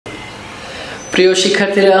প্রিয়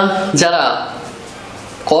শিক্ষার্থীরা, যারা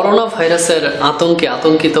করোনা ভাইরাসের আতঙ্কে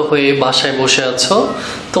আতঙ্কিত হয়ে বাসায় বসে আছো,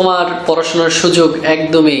 তোমার পড়াশোনার সুযোগ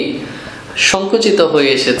একদমই সংকুচিত হয়ে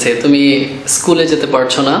এসেছে। তুমি স্কুলে যেতে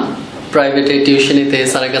পারছো না, প্রাইভেটে টিউশনিতে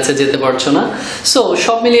স্যারের কাছে যেতে পারছো না। সো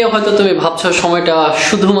সব মিলিয়ে হয়তো তুমি ভাবছো সময়টা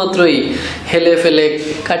শুধুমাত্রই হেলে ফেলে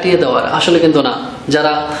কাটিয়ে দেওয়ার, আসলে কিন্তু না।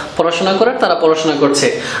 যারা পড়াশোনা করার তারা পড়াশোনা করছে,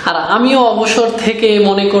 আর আমিও অবসর থেকে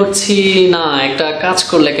মনে করছি না একটা কাজ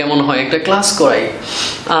করলে কেমন হয়, একটা ক্লাস করাই।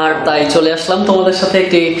 আর তাই চলে আসলাম তোমাদের সাথে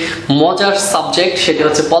একটি মজার সাবজেক্ট, সেটি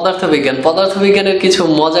হচ্ছে পদার্থবিজ্ঞান। পদার্থবিজ্ঞানের কিছু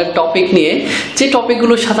মজার টপিক নিয়ে, যে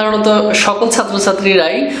টপিকগুলো সাধারণত সকল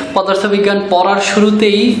ছাত্রছাত্রীরাই পদার্থবিজ্ঞান পড়ার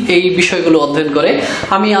শুরুতেই এই বিষয়গুলো অধ্যয়ন করে।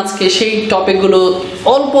 আমি আজকে সেই টপিকগুলো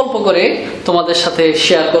অল্প অল্প করে তোমাদের সাথে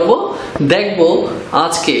শেয়ার করব। দেখব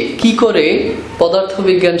আজকে কি করে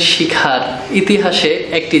পদার্থবিজ্ঞান শিক্ষার ইতিহাসে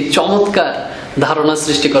একটি চমৎকার ধারণা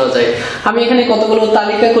সৃষ্টি করা যায়। আমি এখানে কতগুলো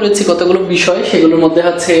তালিকা করেছি, কতগুলো বিষয়। সেগুলোর মধ্যে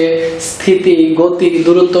আছে স্থিতি, গতি,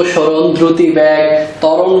 দূরত্ব, সরণ, দ্রুতি, বেগ,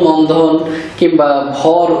 ত্বরণ, মন্দন, কিংবা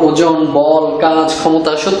ভর, ওজন, বল, কাজ,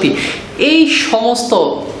 ক্ষমতা, শক্তি। এই সমস্ত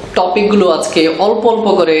টপিকগুলো আজকে অল্প অল্প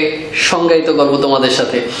করে সংজ্ঞায়িত করব তোমাদের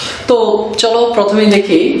সাথে। তো চলো প্রথমেই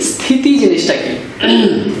দেখি স্থিতি জিনিসটা কি।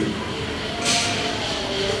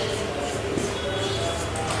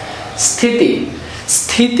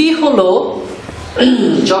 স্থিতি হলো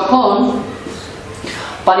যখন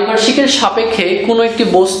পারিপার্শ্বিকের সাপেক্ষে কোনো একটি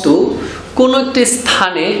বস্তু কোনো একটি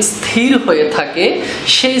স্থানে স্থির হয়ে থাকে,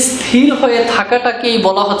 সেই স্থির হয়ে থাকাটাকেই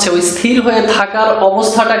বলা হচ্ছে, ওই স্থির হয়ে থাকার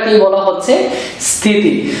অবস্থাটাকেই বলা হচ্ছে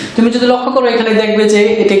স্থিতি। তুমি যদি লক্ষ্য করো, এখানে দেখবে যে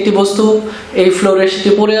এটি একটি বস্তু, এই ফ্লোরে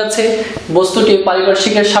সেটি পড়ে আছে। বস্তুটি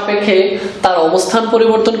পারিপার্শ্বিকের সাপেক্ষে তার অবস্থান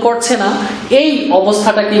পরিবর্তন করছে না, এই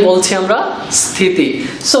অবস্থাটাকেই বলছি আমরা স্থিতি।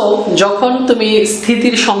 সো যখন তুমি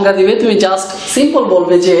স্থিতির সংজ্ঞা দিবে, তুমি জাস্ট সিম্পল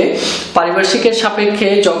বলবে যে পারিপার্শ্বিকের সাপেক্ষে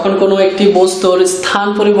যখন কোনো একটি বস্তুর স্থান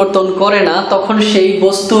পরিবর্তন করে না, তখন সেই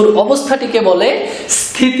বস্তুর অবস্থাটিকে বলে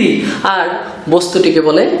স্থিতি, আর বস্তুটিকে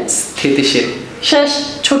বলে স্থিতিশীল। শেষ,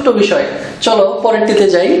 ছোট্ট বিষয়। চলো পরেরটিতে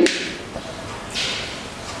যাই।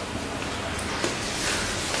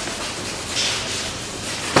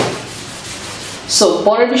 সো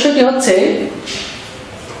পরের বিষয়টি হচ্ছে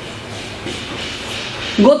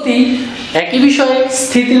গতি। একই বিষয়ে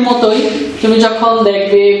স্থিতির মতোই, তুমি যখন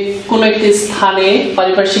দেখবে কোনো একটি স্থানে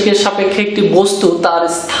পারিপার্শ্বিকের সাপেক্ষে একটি বস্তু তার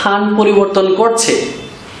স্থান পরিবর্তন করছে,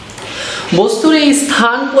 বস্তুর এই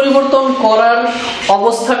স্থান পরিবর্তন করার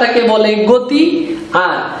অবস্থাটাকে বলে গতি,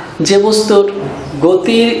 আর যে বস্তুর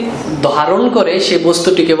গতি ধারণ করে সেই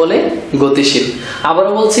বস্তুটিকে বলে গতিশীল।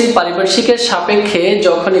 আবারও বলছি, পারিপার্শ্বিকের সাপেক্ষে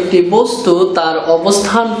যখন একটি বস্তু তার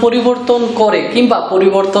অবস্থান পরিবর্তন করে কিংবা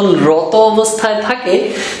পরিবর্তনরত অবস্থায় থাকে,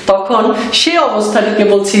 তখন সে অবস্থাটিকে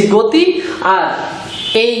বলছি গতি, আর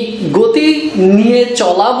এই গতি নিয়ে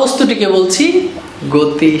চলা বস্তুটিকে বলছি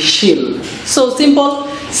গতিশীল। সো সিম্পল,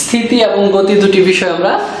 স্থিতি এবং গতি দুটি বিষয়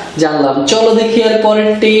আমরা জানলাম। চলো দেখি এর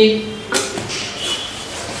পরেরটি।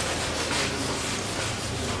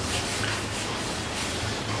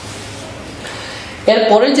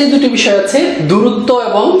 এরপরে যে দুটি বিষয় আছে, দূরত্ব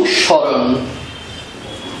এবং সরণ।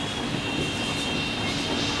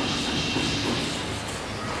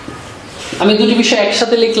 আমি দুটি বিষয়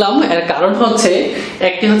একসাথে লিখলাম, এর কারণ হচ্ছে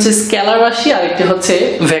একটি হচ্ছে স্কেলার রাশি আর একটি হচ্ছে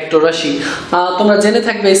ভেক্টর রাশি। তোমরা জেনে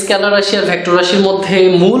থাকবে স্কেলার রাশি আর ভেক্টর রাশির মধ্যে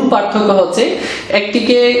মূল পার্থক্য হচ্ছে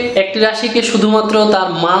একটি রাশিকে শুধুমাত্র তার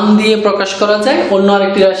মান দিয়ে প্রকাশ করা যায়, অন্য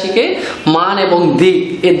আরেকটি রাশিকে মান এবং দিক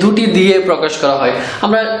এই দুটি দিয়ে প্রকাশ করা হয়।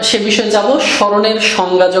 আমরা সে বিষয়ে যাব সরণের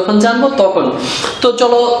সংজ্ঞা যখন জানবো তখন। তো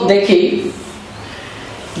চলো দেখি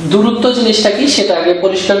দূরত্ব জিনিসটা কি সেটা আগে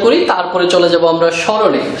পরিষ্কার করি, তারপরে চলে যাব আমরা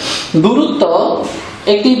সরণে। দূরত্ব,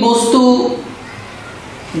 একটি বস্তু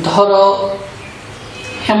ধরো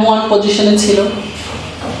M1 পজিশনে ছিল,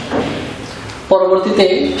 পরবর্তীতে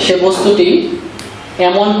সে বস্তুটি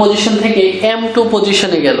M1 পজিশন থেকে M2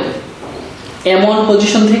 পজিশনে গেল, M1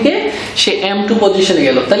 পজিশন থেকে সে M2 পজিশনে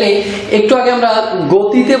গেল। তাহলে একটু আগে আমরা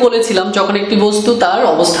গতিতে বলেছিলাম, যখন একটি বস্তু তার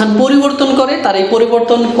অবস্থান পরিবর্তন করে, তার এই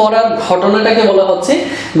পরিবর্তন করার ঘটনাটাকে বলা হচ্ছে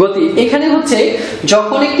গতি। এখানে হচ্ছে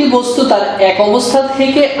যখন একটি বস্তু তার এক অবস্থা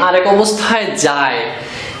থেকে আরেক অবস্থায় যায়,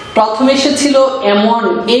 প্রথমে সে ছিল M1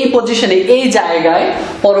 এই পজিশনে, এই জায়গায়,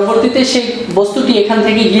 পরবর্তীতে সেই বস্তুটি এখান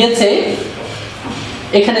থেকে গিয়েছে,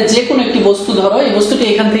 এখানে যে কোনো একটি বস্তু ধরো, এই বস্তুটি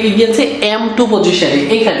এখান থেকে গিয়েছে M2 পজিশনে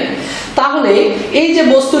এখানে। তাহলে এই যে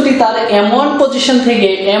বস্তুটি তার M1 পজিশন থেকে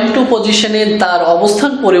M2 পজিশনে তার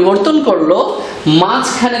অবস্থান পরিবর্তন করলো,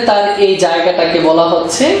 মাঝখানে তার এই জায়গাটাকে বলা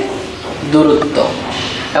হচ্ছে দূরত্ব,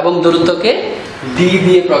 এবং দূরত্বকে d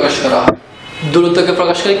দিয়ে প্রকাশ করা হয়। দূরত্বকে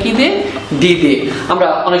প্রকাশ করে কি দিয়ে? ডি দিয়ে। আমরা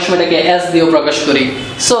অনেক সময় এটাকে এস দিয়েও প্রকাশ করি।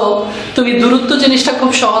 সো তুমি দূরত্ব জিনিসটা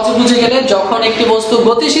খুব সহজে বুঝে গেলে, যখন একটি বস্তু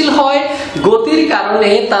গতিশীল হয়, গতির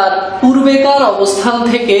কারণে তার পূর্বেকার অবস্থান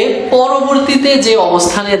থেকে পরবর্তীতে যে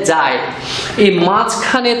অবস্থানে যায়, এই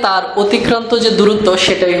মাঝখানে তার অতিক্রান্ত যে দূরত্ব,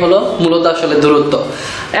 সেটাই হলো মূলত আসলে দূরত্ব।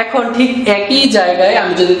 এখন ঠিক একই জায়গায়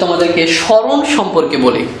আমি যদি তোমাদেরকে সরণ সম্পর্কে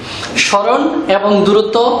বলি, সরণ এবং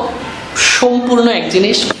দূরত্ব সম্পূর্ণ এক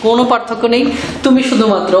জিনিস, কোনো পার্থক্য নেই। তুমি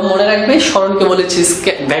শুধুমাত্র মনে রাখবে সরণকে বলেছি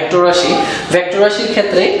ভেক্টর রাশি। ভেক্টর রাশির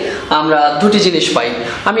ক্ষেত্রে আমরা দুটি জিনিস পাই।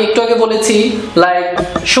 আমি একটু আগে বলেছি, লাইক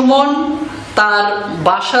সুমন তার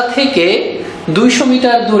বাসা থেকে 200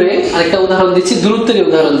 মিটার দূরে, আরেকটা উদাহরণ দিচ্ছি, দূরত্বের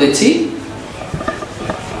উদাহরণ দিচ্ছি।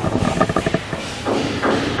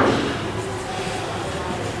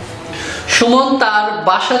 সুমন তার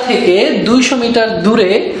বাসা থেকে 200 মিটার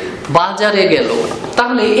দূরে বাজারে গেল,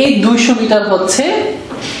 তাহলে এই 200 মিটার হচ্ছে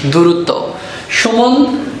দূরত্ব। সুমন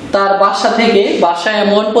তার বাসা থেকে, বাসা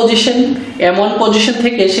এমন পজিশন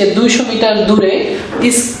থেকে সে 200 মিটার দূরে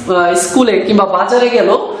স্কুলে কিংবা বাজারে গেল,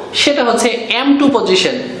 সেটা হচ্ছে M2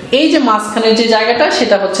 পজিশন। এই যে মাঝখানের যে জায়গাটা,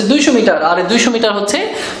 সেটা হচ্ছে 200 মিটার, আর 200 মিটার হচ্ছে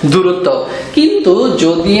দূরত্ব। কিন্তু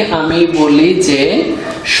যদি আমি বলি যে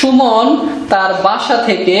সুমন তার বাসা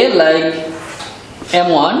থেকে লাইক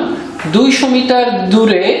M1 200 মিটার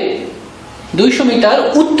দূরে, 200 মিটার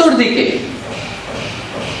উত্তর দিকে,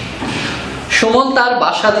 সুমন তার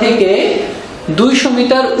বাসা থেকে 200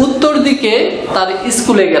 মিটার উত্তর দিকে তার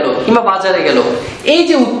স্কুলে গেল কিংবা বাজারে গেল। এই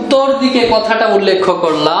যে উত্তর দিকে কথাটা উল্লেখ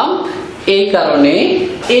করলাম, এই কারণে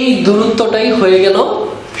এই দূরত্বটাই হয়ে গেল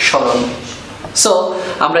সরণ। সো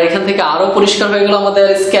আমরা এখান থেকে আরো পরিষ্কার হয়ে গেল আমাদের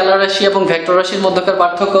স্কেলার রাশি এবং ভেক্টর রাশির মধ্যকার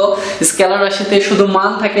পার্থক্য। স্কেলার রাশিতে শুধু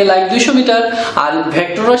মান থাকে লাইক 200 মিটার, আর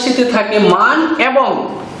ভেক্টর রাশিতে থাকে মান এবং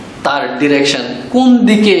তার ডিরেকশন, কোন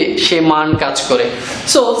দিকে সে মান কাজ করে।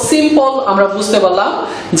 সো সিম্পল, আমরা বুঝতে পারলাম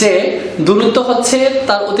যে দূরত্ব হচ্ছে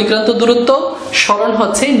তার অতিক্রান্ত দূরত্ব, সরণ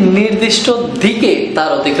হচ্ছে নির্দিষ্ট দিকে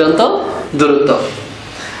তার অতিক্রান্ত দূরত্ব।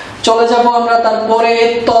 চলে যাব আমরা তারপরে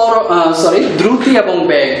দ্রুতি এবং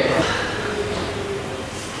বেগ।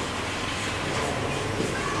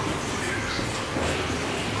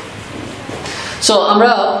 সো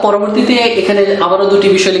আমরা পরবর্তীতে এখানে আবারও দুটি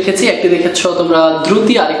বিষয় লিখেছি, একটি দেখেছো তোমরা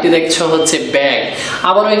দ্রুতি, আরেকটি দেখছো হচ্ছে বেগ।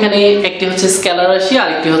 আবারও এখানে একটি হচ্ছে স্কেলার রাশি,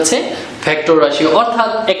 আরেকটি হচ্ছে ভেক্টর রাশি,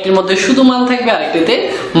 অর্থাৎ একটির মধ্যে শুধু মান থাকবে, আরেকটিতে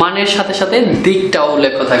মানের সাথে সাথে দিকটাও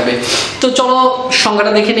উল্লেখ থাকবে। তো চলো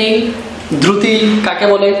সংজ্ঞাটা দেখে নেই, দ্রুতি কাকে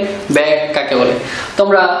বলে, বেগ কাকে বলে।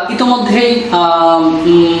 তোমরা ইতিমধ্যেই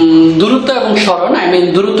দূরত্ব এবং সরণ,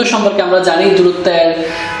 দূরত্ব সম্পর্কে আমরা জানি, দূরত্বের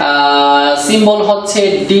সিম্বল হচ্ছে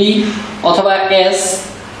ডি অথবা এস,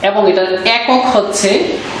 এবং এটার একক হচ্ছে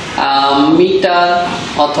মিটার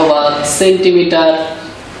অথবা সেন্টিমিটার,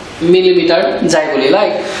 মিলিমিটার, যাই বলি।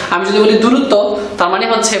 লাইক আমি যদি বলি দূরত্ব, তার মানে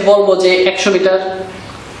হচ্ছে বলবো যে 100 মিটার।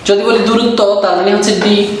 যদি বলি দূরত্ব, তার মানে হচ্ছে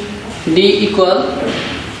ডি ইকুয়াল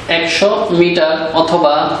 100 মিটার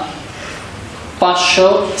অথবা 500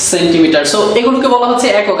 সেন্টিমিটার। সো এগুলোকে বলা হচ্ছে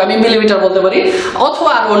একক। আমি মিলিমিটার বলতে পারি,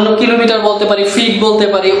 অথবা আর অন্য কিলোমিটার বলতে পারি, ফিট বলতে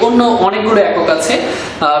পারি, অন্য অনেকগুলো একক আছে।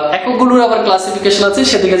 এককগুলোর আবার ক্লাসিফিকেশন আছে,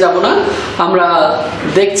 সেদিকে যাব না। আমরা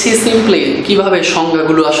দেখছি সিম্পলি কিভাবে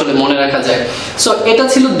সংজ্ঞাগুলো আসলে মনে রাখা যায়। সো এটা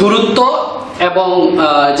ছিল দূরত্ব এবং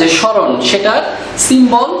যে সরণ, সেটার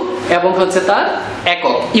সিম্বল এবং হচ্ছে তার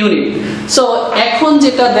একক, ইউনিট। সো এখন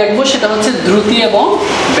যেটা দেখবো সেটা হচ্ছে দ্রুতি এবং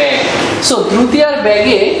বেগ। সো দ্রুতি আর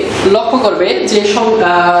বেগে লক্ষ্য করবে যে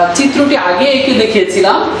চিত্রটি আগে এঁকে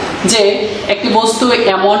দেখিয়েছিলাম যে একটি বস্তু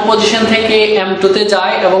M1 পজিশন থেকে M2 তে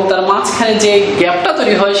যায় এবং তার মাঝখানে যে গ্যাপটা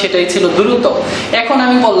তৈরি হয়, সেটাই ছিল দূরত্ব। এখন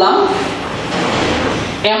আমি বললাম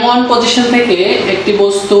M1 পজিশন থেকে একটি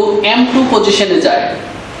বস্তু M2 পজিশনে যায়,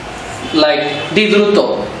 লাইক ডি দূরত্ব,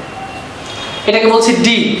 এটাকে বলছি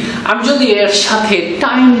ডি। আমি যদি এর সাথে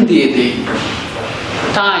টাইম দিয়ে দিই,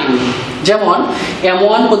 টাইম, যেমন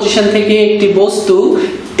M1 পজিশন থেকে একটি বস্তু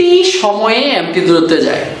টি সময়ে M2 দূরত্বে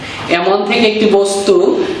যায়, M1 থেকে একটি বস্তু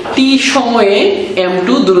টি সময়ে M2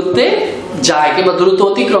 দূরত্বে যায় কিংবা দূরত্ব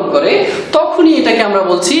অতিক্রম করে, তখনই এটাকে আমরা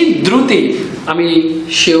বলছি দ্রুতি। আমি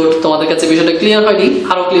শিওর তোমাদের কাছে বিষয়টা ক্লিয়ার হয়নি,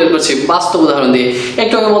 আরো ক্লিয়ার করছি বাস্তব উদাহরণ দিয়ে।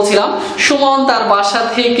 একটু আগে বলছিলাম সুমন তার বাসা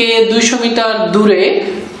থেকে 200 মিটার দূরে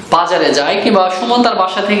বাজারে যায়, কিংবা সুমন তার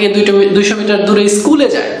বাসা থেকে 200 মিটার দূরে স্কুলে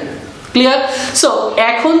যায়। ক্লিয়ার? সো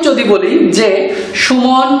এখন যদি বলি যে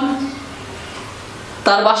সুমন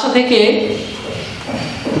তার বাসা থেকে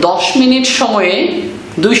 10 মিনিট সময়ে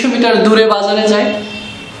 200 মিটার দূরে বাজারে যায়,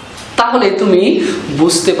 তাহলে তুমি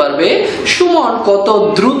বুঝতে পারবে সুমন কত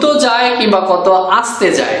দ্রুত যায় কিংবা কত আস্তে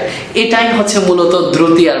যায়। এটাই হচ্ছে মূলত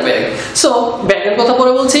দ্রুতি আর বেগ। সো বেগের কথা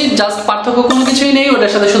পরে বলছি, জাস্ট পার্থক্য কোনো কিছুই নেই,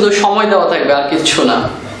 ওটার সাথে শুধু সময় দেওয়া থাকবে, আর কিছু না।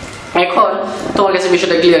 এখন তোমার কাছে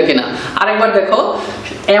বিষয়টা ক্লিয়ার কিনা আরেকবার দেখো।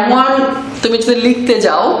 m1 তুমি যদি লিখতে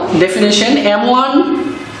যাও ডেফিনেশন, m1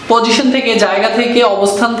 পজিশন থেকে, জায়গা থেকে,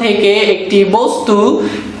 অবস্থান থেকে একটি বস্তু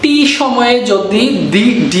t সময়ে যদি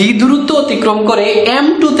d দূরত্ব অতিক্রম করে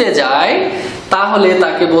m2 তে যায় তাহলে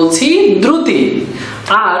তাকে বলছি দ্রুতি।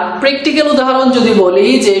 আর প্র্যাকটিক্যাল উদাহরণ যদি বলি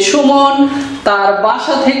যে সুমন তার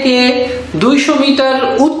বাসা থেকে 200 মিটার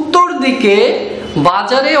উত্তর দিকে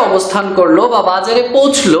বাজারে অবস্থান করলো বা বাজারে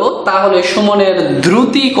পৌঁছলো, তাহলে সুমনের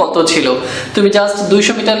দ্রুতি কত ছিল? তুমি জাস্ট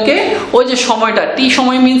 200 মিটারকে ওই যে সময়টা টি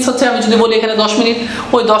সময় মিন্স হচ্ছে, আমি যদি বলি এখানে 10 মিনিট,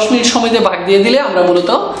 ওই 10 মিনিট সময় দিয়ে ভাগ দিয়ে দিলে আমরা মূলত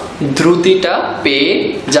দ্রুতিটা পেয়ে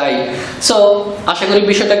যাই। সো আশা করি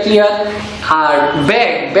বিষয়টা ক্লিয়ার। আর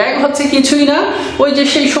ব্যাগ হচ্ছে কিছুই না, ওই যে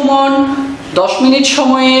সেই সুমন 10 মিনিট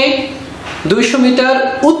সময়ে 200 মিটার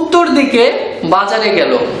উত্তর দিকে বাজারে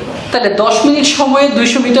গেল, তাহলে 10 মিনিট সময়ে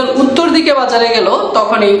 200 মিটার উত্তর দিকে বাজারে গেল,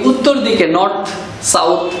 তখন এই উত্তর দিকে নর্থ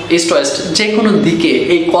সাউথ ইস্ট ওয়েস্ট যে কোনো দিকে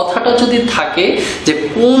এই কথাটা যদি থাকে যে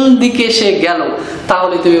কোন দিকে সে গেল,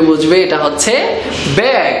 তাহলে তুমি বুঝবে এটা হচ্ছে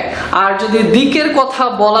ব্যাগ। আর যদি দিকের কথা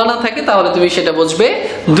বলা না থাকে তাহলে তুমি সেটা বুঝবে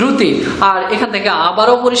দ্রুতি। আর এখান থেকে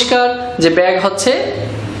আবারও পরিষ্কার যে ব্যাগ হচ্ছে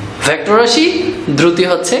ভেক্টর রাশি, দ্রুতি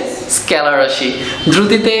হচ্ছে স্কেলার রাশি।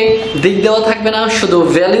 দ্রুতিতে দিক দেওয়া থাকবে না, শুধু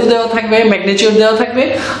ভ্যালু দেওয়া থাকবে, ম্যাগনিটিউড দেওয়া থাকবে।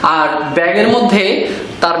 আর ব্যাগের মধ্যে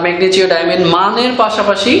তার ম্যাগনিটিউড মানের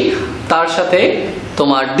পাশাপাশি তার সাথে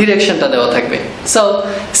তোমার ডিরেকশনটা দেওয়া থাকবে। সো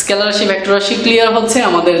স্কেলার রাশি, ভেক্টর রাশি ক্লিয়ার হচ্ছে,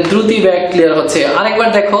 আমাদের দ্রুতি ব্যাগ ক্লিয়ার হচ্ছে। আরেকবার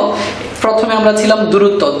দেখো, প্রথমে আমরা ছিলাম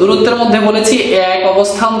দূরত্বের মধ্যে বলেছি এক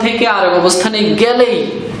অবস্থান থেকে আরেক অবস্থানে গেলেই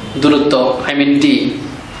দূরত্ব, ডি।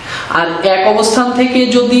 আর এক অবস্থান থেকে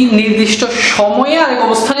যদি নির্দিষ্ট সময়ে আরেক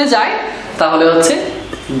অবস্থানে যায় তাহলে হচ্ছে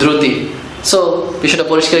দ্রুতি। সো বিষয়টা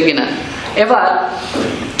পরিষ্কার কিনা? এবার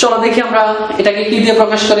চলো দেখি আমরা এটাকে কি দিয়ে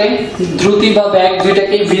প্রকাশ করে, দ্রুতি বা ব্যাগ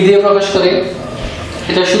দুইটাকে ভি দিয়ে প্রকাশ করে।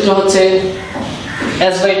 এটার সূত্র হচ্ছে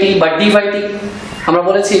s/t বা d/t। আমরা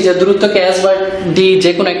বলেছি যে দূরত্বকে s বা d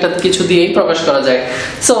যে কোনো একটা কিছু দিয়েই প্রকাশ করা যায়।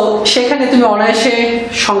 সো সেখানে তুমি অনায়াসে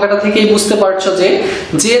সংখ্যাটা থেকেই বুঝতে পারছো যে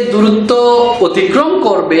যে দূরত্ব অতিক্রম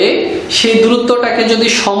করবে সেই দূরত্বটাকে যদি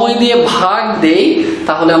সময় দিয়ে ভাগ দেই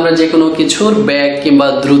তাহলে আমরা যে কোনো কিছুর ব্যাগ কিংবা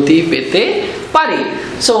দ্রুতি পেতে পারি।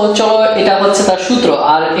 সো চলো এটা হচ্ছে তার সূত্র।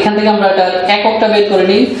 আর এখান থেকে আমরা এটার এককটা বের করে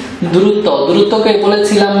নিই। দূরত্বকে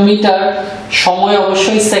বলেছিলাম মিটার, সময়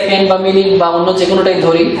অবশ্যই সেকেন্ড বা মিনিট বা অন্য যে কোনোটাই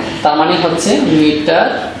ধরি, তার মানে হচ্ছে মিটার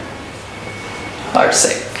পার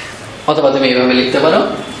সেক, অথবা তুমি এইভাবে লিখতে পারো।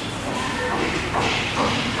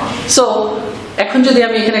 সো এখন যদি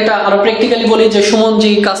আমি এখানে একটা আরো প্র্যাকটিক্যালি বলি যে সুমন যে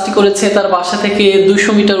কাজটি করেছে তার বাসা থেকে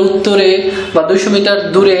 200 মিটার উত্তরে বা 200 মিটার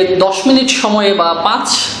দূরে 10 মিনিট সময়ে বা 5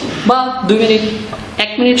 বা 2 মিনিট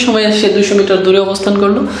 1 মিনিট সময়ে সে 200 মিটার দূরে অবস্থান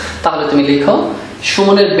করলো, তাহলে তুমি লিখো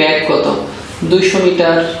সুমনের ব্যাগ কত? 200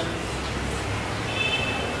 মিটার,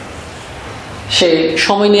 সে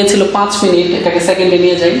সময় নিয়েছিল 5 মিনিট, এটাকে সেকেন্ডে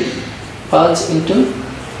নিয়ে যাই, 5 ইন্টু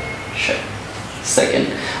সেকেন্ড।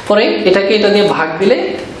 পরে এটাকে এটা দিয়ে ভাগ দিলে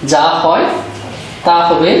যা হয় তা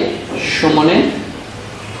হবে সুমনের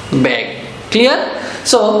bag. Clear?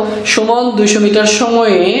 So Suman 200 metre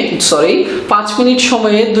সময়ে 5 মিনিট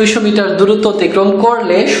সময়ে 200 মিটার দূরত্ব অতিক্রম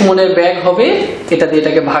করলে সুমনের ব্যাগ হবে, এটা দিয়ে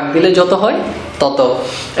এটাকে ভাগ দিলে যত হয় তত,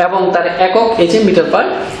 এবং তার একক এই যে মিটার পার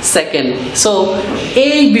সেকেন্ড। সো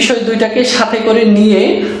এই বিষয় দুইটাকে সাথে করে নিয়ে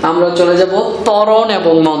আমরা চলে যাব ত্বরণ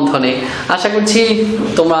এবং মন্থনে। আশা করছি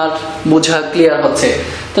তোমার বোঝা ক্লিয়ার হচ্ছে।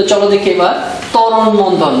 তো চলো দেখি এবার ত্বরণ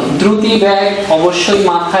মন্থন। দ্রুতি ব্যাগ অবশ্যই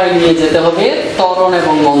মাথায় নিয়ে যেতে হবে ত্বরণ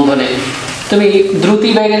এবং মন্থনে। তুমি দ্রুতি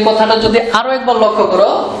ব্যাগের কথাটা যদি আরো একবার লক্ষ্য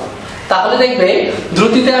করো তাহলে দেখবে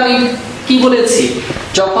দ্রুতিতে আমি কি বলেছি,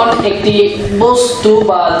 যখন একটি বস্তু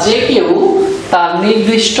বা যে কেউ তার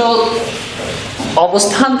নির্দিষ্ট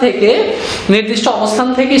অবস্থান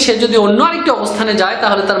থেকে সে যদি অন্য আরেকটি অবস্থানে যায়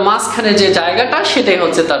তাহলে তার মাঝখানে যে জায়গাটা সেটাই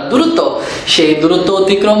হচ্ছে তার দূরত্ব। সেই দূরত্ব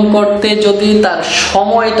অতিক্রম করতে যদি তার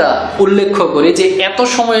সময়টা উল্লেখ করি যে এত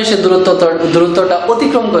সময়ে সে দূরত্বটা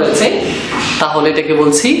অতিক্রম করেছে, তাহলে এটাকে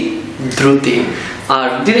বলছি দ্রুতি। আর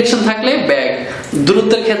ডিরেকশন থাকলে ব্যাগ,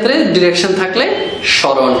 দূরত্বের ক্ষেত্রে ডিরেকশন থাকলে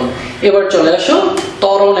সরণ। এবার চলে আসো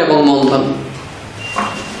ত্বরণ এবং মন্থন।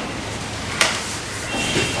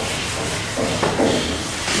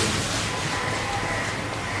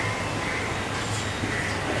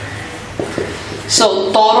 সো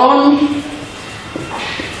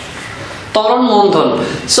ত্বরণ মন্থন।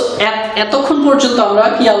 সো এতক্ষণ পর্যন্ত আমরা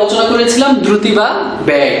কি আলোচনা করেছিলাম? দ্রুতি বা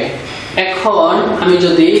ব্যাগ। এখন আমি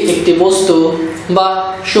যদি একটি বস্তু বা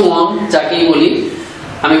সুমন যাকেই বলি,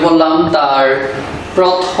 আমি বললাম তার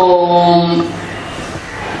প্রথম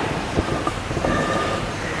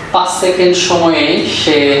 5 সেকেন্ড সময়ে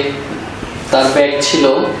সে তার ব্যাগ ছিল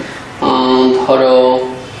ধরো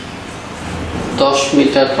 10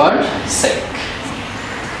 মিটার পার সেক।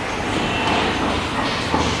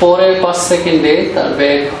 পরের 5 সেকেন্ডে তার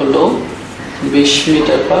বেগ হলো 20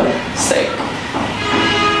 মিটার পার সেক।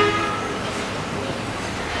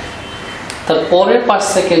 তার পরের 5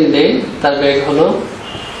 সেকেন্ডে তার বেগ হলো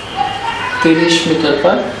 30 মিটার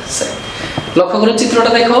পার সেক। লক্ষ্য করে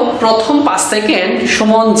চিত্রটা দেখো, প্রথম 5 সেকেন্ড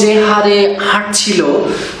সুমন যে হারে হাঁটছিল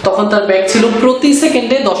তখন তার বেগ ছিল প্রতি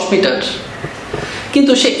সেকেন্ডে 10 মিটার।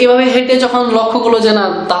 কিন্তু সে এভাবে হেঁটে যখন লক্ষ্য করলো যে না,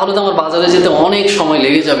 তাহলে তো আমার বাজারে যেতে অনেক সময়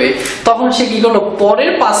লেগে যাবে, তখন সে কি করলো,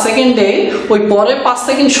 পরের 5 সেকেন্ডে ওই পরের 5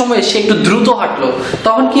 সেকেন্ড সময় সে একটু দ্রুত হাঁটলো।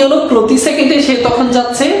 তখন কি হলো, প্রতি সেকেন্ডে সে তখন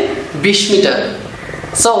যাচ্ছে 20 মিটার।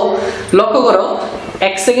 সো লক্ষ্য করো,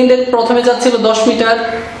 1 সেকেন্ডে প্রথমে যাচ্ছিল 10 মিটার,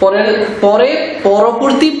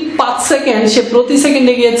 পরবর্তী 5 সেকেন্ড সে প্রতি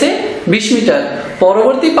সেকেন্ডে গিয়েছে 20 মিটার,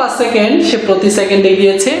 পরবর্তী 5 সেকেন্ড সে প্রতি সেকেন্ডে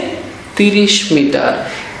গিয়েছে 30 মিটার।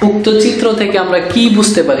 উক্ত চিত্র থেকে আমরা কি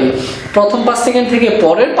বুঝতে পারি, প্রথম 5 সেকেন্ড থেকে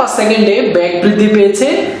পরের 5 সেকেন্ডে বেগ বৃদ্ধি পেয়েছে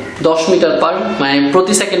 10 মিটার পার, মানে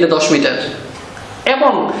প্রতি সেকেন্ডে 10 মিটার,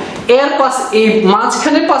 এবং এই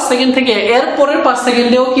মাঝখানে 5 সেকেন্ড থেকে এর পরের 5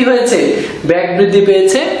 সেকেন্ডেও কি হয়েছে, বেগ বৃদ্ধি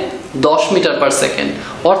পেয়েছে 10 মিটার পার সেকেন্ড।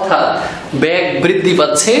 অর্থাৎ বেগ বৃদ্ধি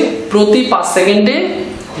পাচ্ছে প্রতি 5 সেকেন্ডে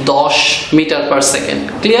 10 মিটার পার সেকেন্ড।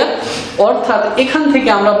 ক্লিয়ার? অর্থাৎ এখান থেকে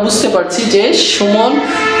আমরা বুঝতে পারছি যে সুমন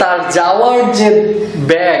তার যাওয়ার যে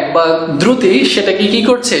বেগ বা দ্রুতি সেটাকে কি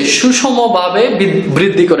করছে, সুষমভাবে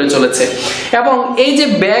বৃদ্ধি করে চলেছে। এবং এই যে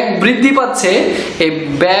বেগ বৃদ্ধি পাচ্ছে, এই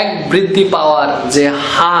বেগ বৃদ্ধি পাওয়ার যে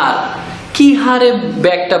হার, কি হারে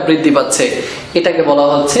ব্যাগটা বৃদ্ধি পাচ্ছে, এটাকে বলা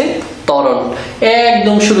হচ্ছে ত্বরণ।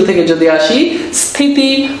 একদম শুরু থেকে যদি আসি, স্থিতি,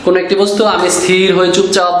 কোন একটি বস্তু, আমি স্থির হয়ে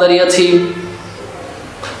চুপচাপ দাঁড়িয়ে আছি,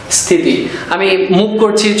 স্থিতি। আমি মুভ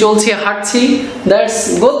করছি, চলছি, হাঁটছি, দ্যাটস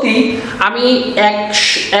গতি। আমি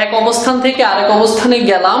এক অবস্থান থেকে আরেক অবস্থানে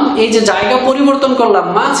গেলাম, এই যে জায়গা পরিবর্তন করলাম,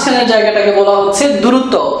 মাঝখানের জায়গাটাকে বলা হচ্ছে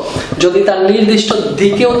দূরত্ব। যদি তার নির্দিষ্ট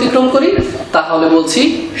দিকে অতিক্রম করি তাহলে বলছি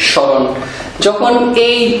সরণ। যখন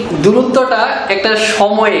এই দূরত্বটা একটা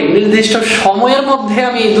সময়ে, নির্দিষ্ট সময়ের মধ্যে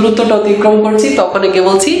আমি এই দূরত্বটা অতিক্রম করছি, তখন একে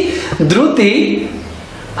বলছি দ্রুতি।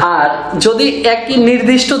 আর যদি একই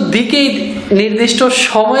নির্দিষ্ট দিকেই নির্দিষ্ট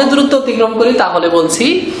সময়ে দূরত্ব অতিক্রম করি তাহলে বলছি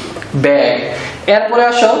বেগ। এরপরে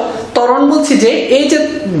আসো ত্বরণ। বলছি যে এই যে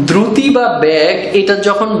দ্রুতি বা বেগ, এটা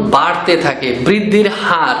যখন বাড়তে থাকে,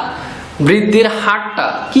 বৃদ্ধির হারটা,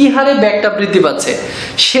 কি হারে ব্যাগটা বৃদ্ধি পাচ্ছে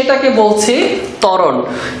সেটাকে বলছে ত্বরণ।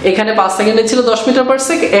 এখানে 5 সেকেন্ডে ছিল 10 মিটার পার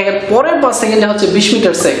সেক, এর পরের 5 সেকেন্ডে হচ্ছে 20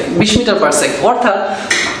 মিটার পার সেক। অর্থাৎ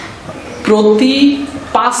প্রতি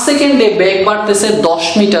 5 সেকেন্ডে বেগ বাড়তেছে 10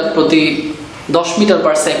 মিটার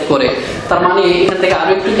পার সেক করে। তার মানে এখান থেকে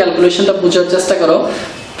আরো একটু ক্যালকুলেশনটা বোঝার চেষ্টা করো।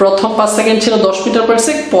 প্রথম 5 সেকেন্ড ছিল 10 মিটার পার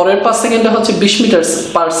সেক, পরের 5 সেকেন্ডে হচ্ছে 20 মিটার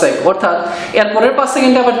পার সেক, অর্থাৎ এর পরের 5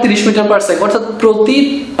 সেকেন্ডে আবার 30 মিটার পার সেক। অর্থাৎ প্রতি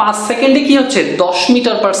 5 সেকেন্ডে কি হচ্ছে, 10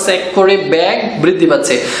 মিটার পার সেক করে বেগ বৃদ্ধি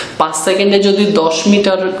পাচ্ছে। 5 সেকেন্ডে যদি 10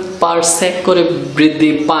 মিটার পার সেক করে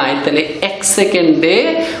বৃদ্ধি পায়, তাহলে 1 সেকেন্ডে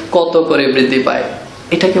কত করে বৃদ্ধি পায়,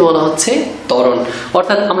 এটাকে বলা হচ্ছে ত্বরণ।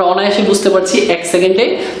 অর্থাৎ আমরা অনায়াসে বুঝতে পারছি 1 সেকেন্ডে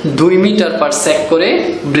 2 মিটার পার সেক করে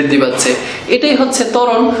বৃদ্ধি পাচ্ছে। এটাই হচ্ছে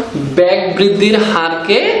ত্বরণ। বেগ বৃদ্ধির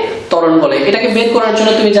হারকে ত্বরণ বলে। এটাকে বের করার জন্য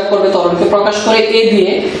তুমি যা করবে, ত্বরণকে প্রকাশ করে এ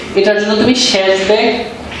দিয়ে, এটার জন্য তুমি শেষ বেগ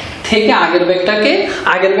থেকে আগের বেগটাকে,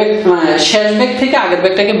 শেষ বেগ থেকে আগের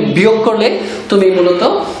বেগটাকে বিয়োগ করলে তুমি মূলত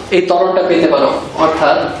এই ত্বরণটা পেতে পারো।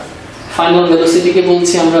 অর্থাৎ ফাইনাল ভেলোসিটিকে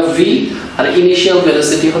বলছি আমরা v, আর ইনিশিয়াল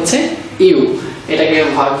ভেলোসিটি হচ্ছে u। এটাকে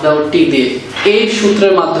ভাগ দাও t দিয়ে। এই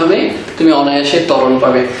সূত্রের মাধ্যমে তুমি অনায়াসে ত্বরণ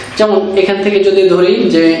পাবে। যেমন এখান থেকে যদি ধরি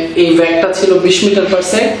যে এই বেগটা ছিল 20 মিটার পার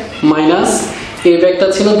সেক মাইনাস এই বেগটা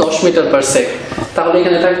ছিল 10 মিটার পার সেক, তাহলে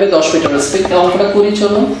এখানে থাকবে 10 মিটার পার সেক। অঙ্কটা করি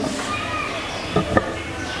চলো।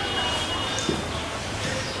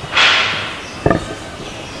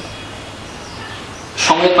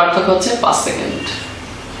 সময়ের পার্থক্য হচ্ছে 5 সেকেন্ড।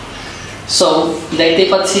 সো দেখতেই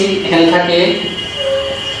পাচ্ছি এখানে থাকে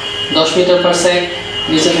 10 মিটার পার সেক,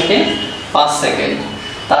 নিচে থাকে 5 সেকেন্ড।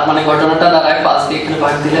 তার মানে ঘটনাটা দাঁড়ায় 5 দিয়ে এখানে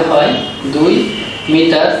ভাগ দিলে হয় 2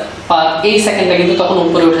 মিটার পার, এই সেকেন্ডটা কিন্তু তখন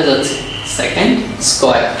উপরে উঠে যাচ্ছে, সেকেন্ড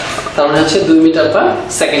স্কয়ার। তার মানে হচ্ছে 2 মিটার পার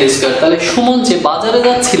সেকেন্ড স্কয়ার। তাহলে সুমন যে বাজারে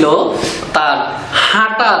যাচ্ছিল, তার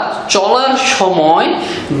চলার সময়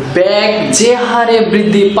বেগ যে হারে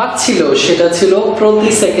বৃদ্ধি পাচ্ছিল সেটা ছিল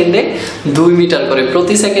প্রতি সেকেন্ডে 2 মিটার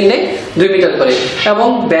করে, এবং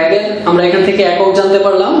ব্যাগের আমরা এখান থেকে একক জানতে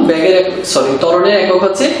পারলাম, ত্বরণের একক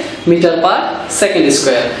হচ্ছে মিটার পার সেকেন্ড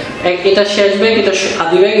স্কয়ার। এটা শেষ বেগ, এটা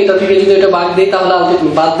আদি বেগ, এটা থেকে যদি এটা বাদ দেই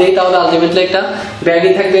তাহলে আলটিমেটলি একটা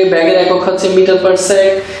ব্যাগই থাকবে। ব্যাগের একক হচ্ছে মিটার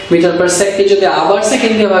পার সেককে যদি আবার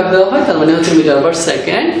সেকেন্ড দিয়ে ভাগ দেওয়া হয় তার মানে হচ্ছে metre per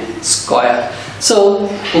second square. So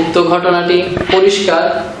উক্ত ঘটনাটি পরিষ্কার।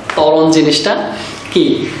 ত্বরণ জিনিসটা কি।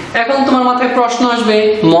 এখন তোমার মাথায় প্রশ্ন আসবে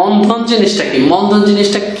মন্থন জিনিসটা কি। মন্থন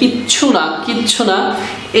জিনিসটা কিচ্ছু না,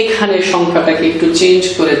 এখানে সংখ্যাটাকে একটু চেঞ্জ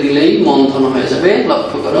করে দিলেই মন্থন হয়ে যাবে।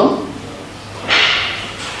 লক্ষ্য করো,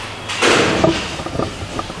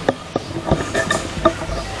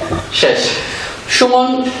 শেষ। সুমন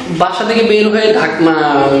বাসা থেকে বের হয়ে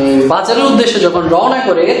বাজারের উদ্দেশ্যে যখন রওনা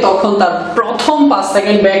করে, তখন তার প্রথম 5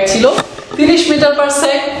 সেকেন্ড ব্যাগ ছিল 30 মিটার পার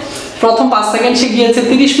সেক। প্রথম 5 সেকেন্ড সে গিয়েছে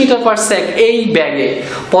 30 মিটার পার সেক এই ব্যাগে।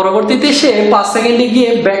 পরবর্তীতে সে 5 সেকেন্ডে গিয়ে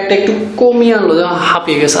ব্যাগটা একটু কমিয়ে আনলো,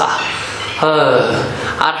 হাঁপিয়ে গেছে,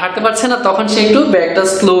 আর হাঁটতে পারছে না। তখন সে একটু ব্যাগটা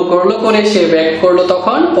স্লো করলো, করে সে ব্যাগ করলো।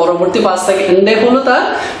 তখন পরবর্তী 5 সেকেন্ডে হলো তার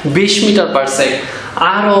 20 মিটার পার সেক।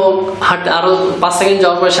 আরো 5 সেকেন্ড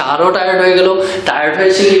যাওয়ার পর সে আরো টায়ার্ড হয়ে গেল। টায়ার্ড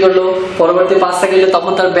হয়ে সে কি করলো, পরবর্তী 5 সেকেন্ডে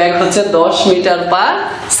তখন তার ব্যাগ হচ্ছে 10 মিটার পার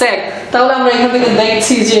সেক। তাহলে আমরা এখান থেকে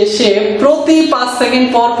দেখছি যে সে প্রতি 5 সেকেন্ড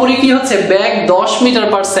পর পরই কি হচ্ছে, ব্যাগ 10 মিটার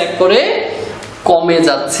পার সেক করে কমে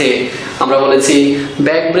যাচ্ছে। আমরা বলেছি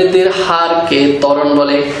ব্যাগ বৃদ্ধির হারকে ত্বরণ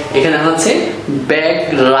বলে, এখানে হচ্ছে ব্যাগ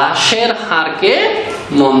হ্রাসের হারকে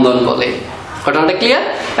মন্দন বলে। ঘটনাটা ক্লিয়ার?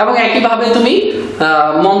 এবং একইভাবে তুমি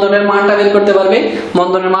মন্দনের মানটা বের করতে পারবে।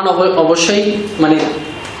 মন্দনের মান অবশ্যই মানে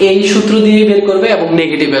এই সূত্র দিয়ে বের করবে এবং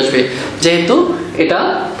নেগেটিভ আসবে, যেহেতু এটা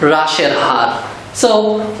হ্রাসের হার। সো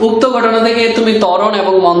উক্ত ঘটনা থেকে তুমি ত্বরণ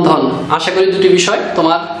এবং মন্দন, আশা করি দুটি বিষয়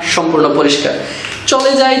তোমার সম্পূর্ণ পরিষ্কার।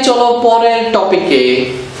 চলো পরের টপিকে।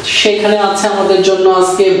 সেখানে আছে আমাদের জন্য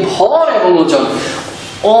আজকে ভর এবং ওজন।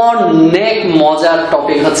 অনেক মজার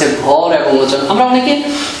টপিক হচ্ছে ভর এবং ওজন। আমরা অনেকে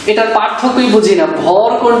এটার পার্থক্যই বুঝি না, ভর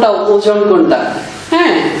কোনটা ওজন কোনটা।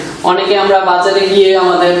 হ্যাঁ, অনেকে আমরা বাজারে গিয়ে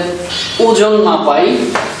আমাদের ওজন মাপাই,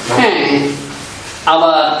 হ্যাঁ,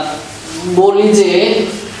 আবার বলি যে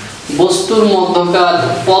বস্তুর মধ্যকার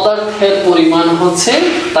পদার্থের পরিমাণ হচ্ছে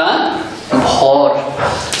তার ভর।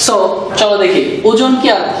 সো চলো দেখি ওজন কি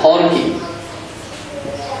আর ভর কি।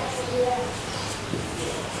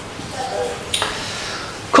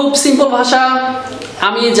 খুব সিম্পল ভাষা,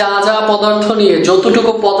 আমি যা পদার্থ নিয়ে,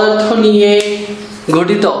 যতটুকু পদার্থ নিয়ে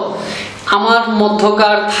গঠিত, আমার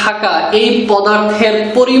মধ্যকার থাকা এই পদার্থের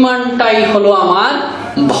পরিমাণটাই হলো আমার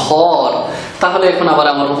ভর। তাহলে এখন আবার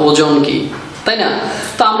আমার ওজন কি, তাই না?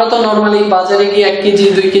 তো আমরা তো নর্মালি বাজারে গিয়ে 1 কেজি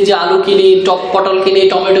 2 কেজি আলু কিনি, পটল কিনি,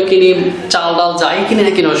 টমেটো কিনি, চাল ডাল যাই কিনে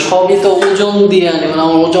না কিনো সবই তো ওজন দিয়ে আনি, মানে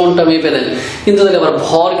আমার ওজনটা মেপে দেন। কিন্তু তাহলে আবার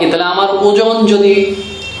ভর কি? তাহলে আমার ওজন যদি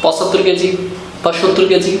 75 কেজি বা 70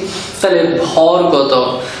 কেজি, তাহলে ভর কত?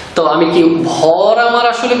 তো আমি কি ভর আমার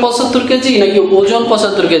আসলে 75 কেজি নাকি ওজন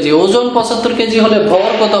 75 কেজি? ওজন 75 কেজি হলে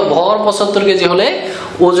ভর কত? ভর 75 কেজি হলে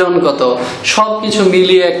ওজন কত? সবকিছু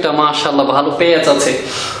মিলিয়ে একটা মাশাআল্লাহ ভালো পেঁয়াজ আছে।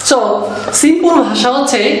 সো সিম্পল ভাষা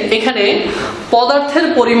হচ্ছে, এখানে পদার্থের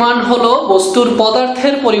পরিমাণ হলো, বস্তুর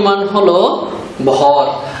পদার্থের পরিমাণ হলো ভর।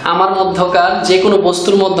 আমার মধ্যকার যে কোনো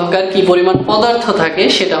বস্তুর মধ্যকার কি পরিমাণ পদার্থ থাকে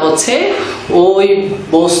সেটা হচ্ছে ওই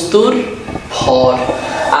বস্তুর ভর।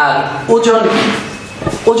 আর ওজন,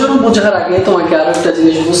 ওজন বোঝার আগে তোমাকে আরো একটা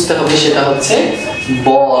জিনিস বুঝতে হবে, সেটা হচ্ছে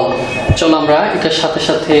বল। চলো আমরা এটার সাথে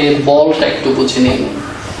সাথে বলটা একটু বুঝে নিই।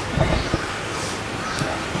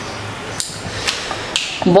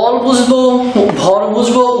 বল বুঝবো, ভর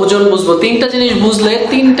বুঝবো, ওজন বুঝবো। তিনটা জিনিস বুঝলে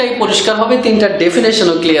তিনটাই পরিষ্কার হবে, তিনটা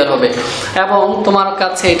ডেফিনেশনও ক্লিয়ার হবে এবং তোমার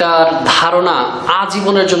কাছে এটার ধারণা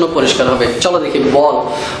আজীবনের জন্য পরিষ্কার হবে। চলো দেখি বল।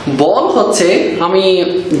 বল হচ্ছে, আমি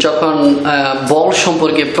যখন বল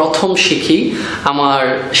সম্পর্কে প্রথম শিখি, আমার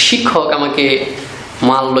শিক্ষক আমাকে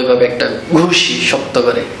মারল এভাবে একটা ঘুষি শক্ত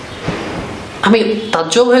করে। আমি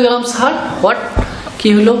তাজ্জব হয়ে গেলাম, স্যার হোয়াট, কি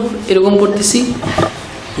হলো এরকম করতেছি?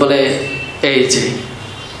 বলে এই যে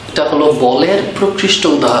এটা হলো বলের প্রকৃষ্ট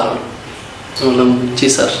উদাহরণ। বললাম জি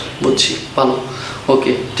স্যার বুঝছি, ভালো,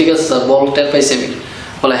 ওকে ঠিক আছে স্যার, বল টের পাইছি আমি।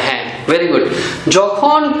 বলে হ্যাঁ, ভেরি গুড।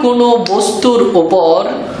 যখন কোনো বস্তুর উপর,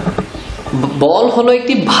 বল হলো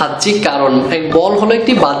একটি বাহ্যিক কারণ, বল হলো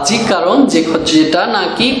একটি বাহ্যিক কারণ যেটা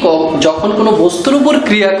নাকি যখন কোনো বস্তুর উপর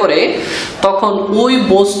ক্রিয়া করে তখন ওই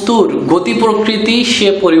বস্তুর গতি প্রকৃতি সে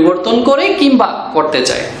পরিবর্তন করে কিংবা করতে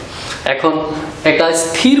চায়। এখন একটা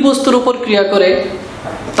স্থির বস্তুর উপর ক্রিয়া করে,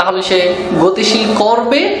 তাহলে সে গতিশীল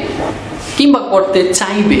করবে কিংবা করতে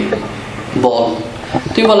চাইবে বল।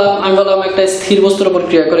 তুমি বললাম, আমি বললাম একটা স্থির বস্তুর উপর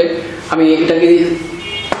ক্রিয়া করে আমি এটাকে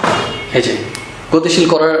এই যে গতিশীল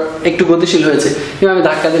করার, একটু গতিশীল হয়েছে, কিন্তু আমি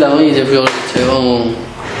ধাক্কা দিলাম, এই যে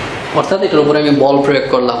অর্থাৎ এটার উপরে আমি বল প্রয়োগ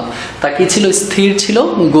করলাম, তা কি ছিল? স্থির ছিল,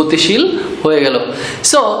 গতিশীল হয়ে গেল।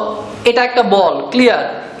 সো এটা একটা বল, ক্লিয়ার।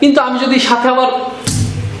 কিন্তু আমি যদি সাথে আবার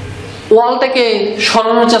ওয়ালটাকে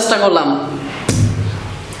সরানোর চেষ্টা করলাম,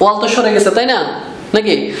 ওয়াল তো সরে গেছে, তাই না?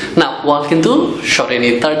 নাকি না, ওয়াল কিন্তু সরেনি,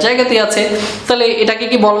 তার জায়গাতেই আছে। তাহলে এটাকে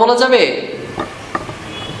কি বল বলা যাবে?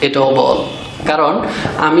 এটাও বল। কারণ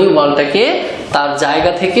আমি বলটাকে তার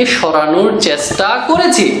জায়গা থেকে সরানোর চেষ্টা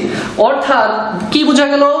করেছি। অর্থাৎ কি বোঝা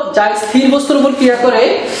গেল? যা স্থির বস্তুর উপর ক্রিয়া করে,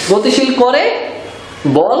 গতিশীল করে,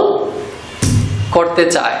 বল করতে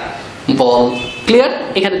চায়, বল। ক্লিয়ার?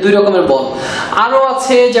 এখানে দুই রকমের বল আরো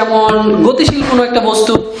আছে। যেমন গতিশীল কোনো একটা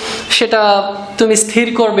বস্তু, সেটা তুমি স্থির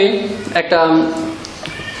করবে।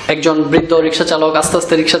 একজন বৃদ্ধ রিক্সা চালক আস্তে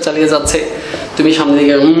আস্তে রিক্সা চালিয়ে যাচ্ছে, তুমি সামনে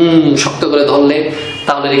দিকে শক্ত করে ধরলে,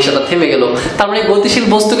 তাহলে রিক্সাটা থেমে গেল। তার মানে গতিশীল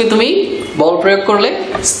বস্তুকে তুমি বল প্রয়োগ করলে,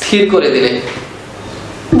 স্থির করে দিলে,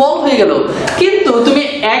 বল হয়ে গেল। কিন্তু তুমি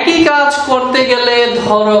একই কাজ করতে গেলে,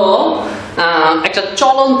 ধরো একটা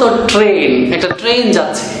চলন্ত ট্রেন, একটা ট্রেন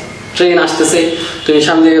যাচ্ছে, ট্রেন আসতেছে, তুমি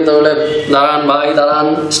সামনে দিকে ধরলে, দাঁড়ান ভাই দাঁড়ান,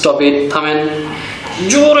 স্টপ ইট, থামেন,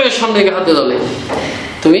 জোরে সামনে দিকে হাতে ধরলে,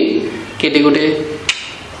 তুমি কেটে কুটে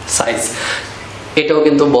সাইজ, এটাও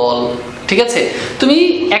কিন্তু বল। ঠিক আছে? তুমি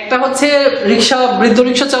একটা হচ্ছে বৃদ্ধ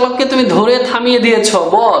রিক্সা চালককে তুমি ধরে থামিয়ে দিয়েছ,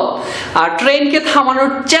 বল। আর ট্রেনকে থামানোর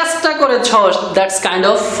চেষ্টা করেছ, দ্যাটস কাইন্ড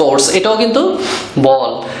অফ ফোর্স, এটাও কিন্তু বল।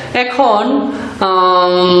 এখন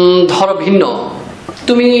ধরো ভিন্ন,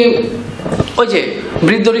 তুমি ওই যে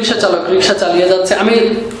বৃদ্ধ রিক্সা চালক রিক্সা চালিয়ে যাচ্ছে, আমি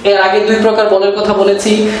এর আগে দুই প্রকার বলের কথা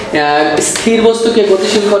বলেছি। স্থির বস্তুকে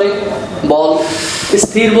গতিশীল করে, বল।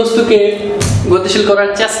 স্থির বস্তুকে গতিশীল করার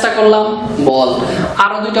চেষ্টা করলাম, বল।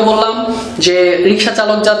 আরো দুইটা বললাম যে রিক্সা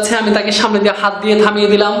চালক যাচ্ছে, আমি তাকে সামনে দিয়ে হাত দিয়ে থামিয়ে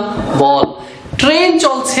দিলাম, বল। ট্রেন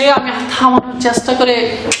চলছে, আমি থামানোর চেষ্টা করে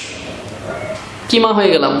কিমা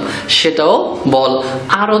হয়ে গেলাম, সেটাও বল।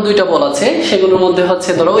 আরো দুইটা বল আছে, সেগুলোর মধ্যে হচ্ছে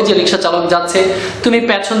ধরো ওই যে রিক্সা চালক যাচ্ছে, তুমি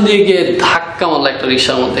পেছন দিয়ে গিয়ে ধাক্কা মারলা একটা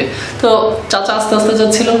রিক্সার মধ্যে, তো চাচা আস্তে আস্তে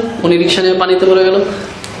যাচ্ছিল, উনি রিক্সা নিয়ে পানিতে পড়ে গেল,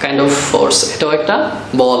 কাইন্ড অফ ফোর্স, এটাও একটা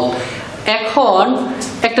বল। এখন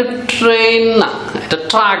একটা ট্রেন না, একটা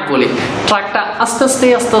ট্রাক বলি, ট্রাকটা আস্তে আস্তে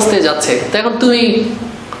আস্তে আস্তে যাচ্ছে, তো এখন তুমি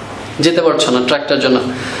যেতে পারছো না ট্রাকটার জন্য,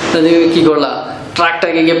 তুমি কি করলা?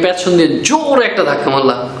 ট্রাকটাকে গিয়ে পেছন দিয়ে জোরে একটা ধাক্কা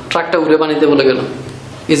মারলা, ট্রাকটা উড়ে পানিতে বলে গেল।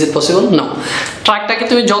 Is it possible? না। ট্রাকটাকে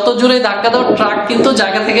তুমি যত জোরে ধাক্কা দাও, ট্রাক কিন্তু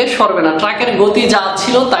জায়গা থেকে সরবে না, ট্রাকের গতি যা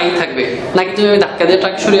ছিল তাই থাকবে। নাকি তুমি ধাক্কা দিয়ে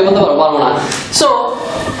ট্রাক সরিয়ে ফেলতে পারো না। সো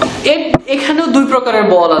এখানেও দুই প্রকারের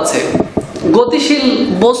বল আছে। গতিশীল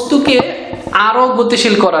বস্তুকে আরো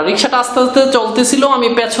গতিশীল করা, রিক্সাটা আস্তে আস্তে চলতেছিল, আমি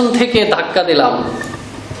পেছন থেকে ধাক্কা দিলাম,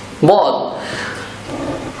 বল।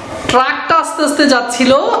 ট্রাকটা আস্তে আস্তে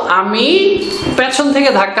যাচ্ছিল, আমি পেছন থেকে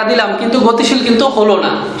ধাক্কা দিলাম, কিন্তু গতিশীল কিন্তু হলো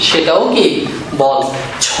না, সেটাও কি বল।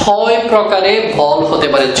 6 প্রকারে বল হতে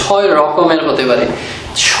পারে, 6 রকমের হতে পারে,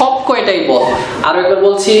 সব কয়টাই বল। আরো একবার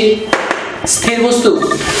বলছি, স্থির বস্তু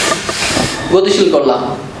গতিশীল করলাম,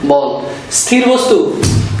 বল। স্থির বস্তু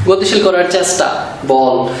গতিশীল করার চেষ্টা,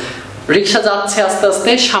 বল। রিক্সা যাচ্ছে আস্তে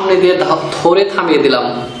আস্তে, সামনে দিয়ে ধরে থামিয়ে দিলাম,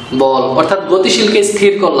 বল। অর্থাৎ গতিশীলকে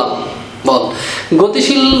স্থির করলাম, বল।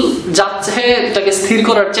 গতিশীল যাচ্ছে, এটাকে স্থির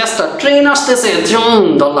করার চেষ্টা, ট্রেন আসতেছে,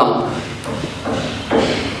 ধরলাম,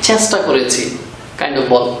 চেষ্টা করেছি, কাইন্ড অফ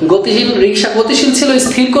বল। গতিশীল রিক্সা গতিশীল ছিল,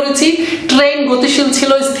 স্থির করেছি, ট্রেন গতিশীল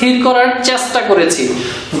ছিল, স্থির করার চেষ্টা করেছি,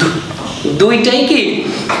 দুইটাই কি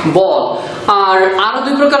বল। আর আরো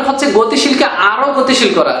দুই প্রকার হচ্ছে গতিশীলকে আরো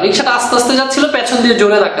গতিশীল করা, রিক্সাটা আস্তে আস্তে যাচ্ছিল, পেছন দিয়ে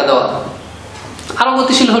জোরে ধাক্কা দেওয়া, আরো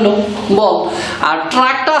গতিশীল হলো, বল। আর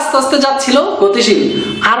ট্রাকটা আস্তে আস্তে যাচ্ছিল, গতিশীল,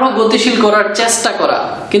 আরো গতিশীল করার চেষ্টা করা,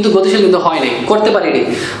 কিন্তু গতিশীল কিন্তু হয় নাই, করতে পারিনি,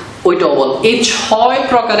 ওইটাও বল। এই 6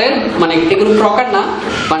 প্রকারের, মানে এগুলো প্রকার না,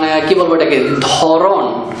 মানে কি বলবো এটাকে, ধরন,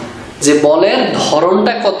 যে বলের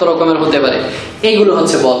ধরনটা কত রকমের হতে পারে, এইগুলো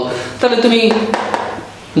হচ্ছে বল। তাহলে তুমি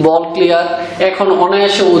বল ক্লিয়ার। এখন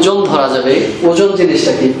অনায়াসে ওজন ধরা যাবে। ওজন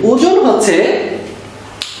জিনিসটা কি? ওজন হচ্ছে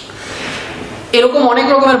এরকম অনেক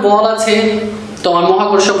রকমের বল আছে, তোমার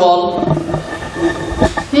মহাকর্ষ বল,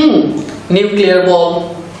 নিউক্লিয়ার বল,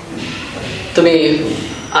 তুমি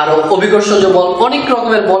আরো অভিকর্ষজ বল, অনেক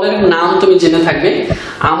রকমের বলের নাম তুমি জেনে থাকবে।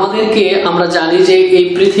 আমরা জানি যে এই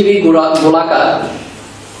পৃথিবী গোলাকার,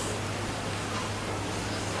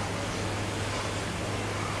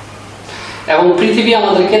 এবং পৃথিবী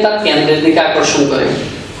আমাদেরকে তার কেন্দ্রের দিকে আকর্ষণ করে,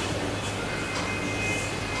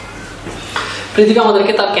 পৃথিবী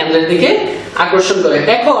আমাদেরকে তার কেন্দ্রের দিকে আকর্ষণ করে।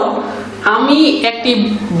 এখন আমি একটি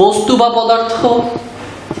বস্তু বা পদার্থ,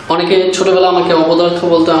 অনেকে ছোটবেলা আমাকে অপদার্থ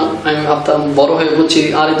বলতাম, আমি ভাবতাম, বড় হয়ে বুঝছি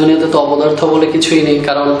আর এই দুনিয়াতে তো অপদার্থ বলে কিছুই নেই,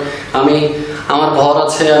 কারণ আমার ভর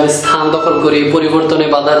আছে, আমি স্থান দখল করি, পরিবর্তনে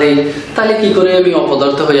বাধা দিই, তাহলে কি করে আমি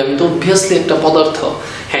অপদার্থ হই? আমি তো অবভিয়াসলি একটা পদার্থ।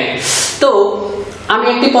 হ্যাঁ, তো আমি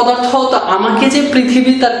একটি পদার্থ, তো আমাকে যে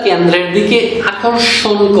পৃথিবী তার কেন্দ্রের দিকে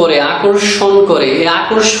আকর্ষণ করে, এই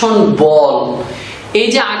আকর্ষণ বল, এই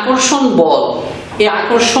যে আকর্ষণ বল, এই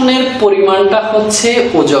আকর্ষণের পরিমাণটা হচ্ছে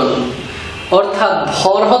ওজন। অর্থাৎ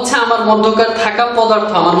ভর হচ্ছে আমার মধ্যকার থাকা পদার্থ,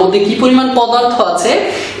 আমার মধ্যে কি পরিমাণ পদার্থ আছে,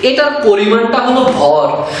 এটার পরিমাণটা হলো ভর।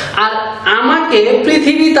 আর আমাকে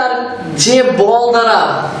পৃথিবী তার যে বল দ্বারা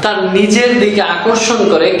তার নিজের দিকে আকর্ষণ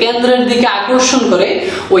করে, কেন্দ্রের দিকে আকর্ষণ করে,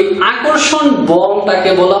 ওই আকর্ষণ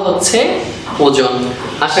বলটাকে বলা হচ্ছে ওজন।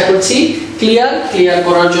 আশা করছি ক্লিয়ার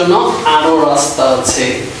করার জন্য আরো রাস্তা আছে।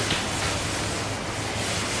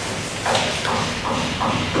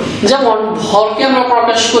 যেমন ভরকে আমরা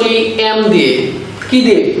প্রকাশ করি এম দিয়ে, কি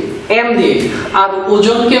দিয়ে? এম দিয়ে। আর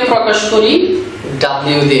ওজনকে প্রকাশ করি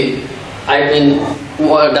ডাব্লিউ দিয়ে, I mean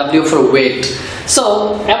W for wait. So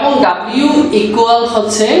এবং ডাব্লিউ ইকুয়াল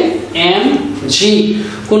হচ্ছে এম জি,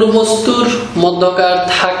 কোন বস্তুর মধ্যকার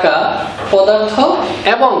থাকা পদার্থ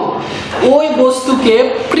এবং ওই বস্তুকে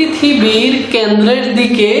পৃথিবীর কেন্দ্রের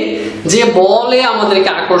দিকে যে বলে আমাদেরকে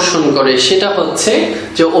আকর্ষণ করে সেটা হচ্ছে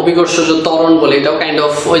যে অভিকর্ষজ ত্বরণ বলে। এটাও কাইন্ড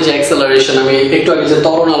অফ ওই যে অ্যাক্সেলারেশন, আমি একটু আগে যে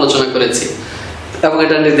ত্বরণ আলোচনা করেছি এবং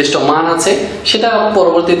এটা নির্দিষ্ট মান আছে, সেটা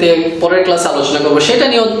পরবর্তীতে পরের ক্লাসে আলোচনা করবো। সেটা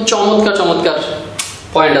নিয়েও চমৎকার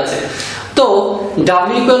পয়েন্ট আছে। তো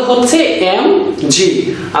ডাব্লিউ ইকুয়াল হচ্ছে এম জি।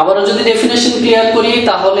 আবারও যদি ডেফিনেশন ক্লিয়ার করি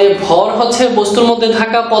তাহলে ভর হচ্ছে বস্তুর মধ্যে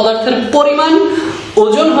থাকা পদার্থের পরিমাণ,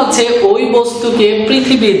 ওজন হচ্ছে ওই বস্তুকে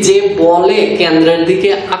পৃথিবী যে বলে কেন্দ্রের দিকে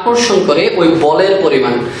আকর্ষণ করে ওই বলের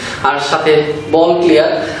পরিমাণ। আর সাথে বল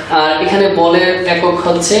ক্লিয়ার। আর এখানে বলের একক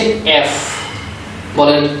হচ্ছে এফ,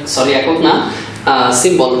 বলের একক না,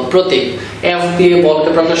 সিম্বল, প্রতীক। এফ দিয়ে বলকে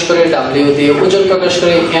প্রকাশ করে, ডাব্লিউ দিয়ে ওজন প্রকাশ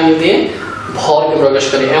করে, এম দিয়ে ভরকে প্রকাশ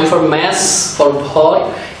করে। এম ফর ম্যাস, ফর ভর,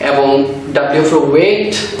 এবং ডাব্লিউ ফর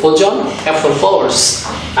ওয়েট, ওজন, F for force,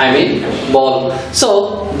 I mean ball. So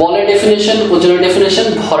বলের ডেফিনেশন, ওজনের ডেফিনেশন,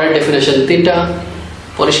 ভরের ডেফিনেশন, তিনটা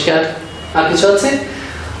পরিষ্কার। আর কিছু আছে?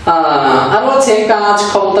 আরো আছে কাজ,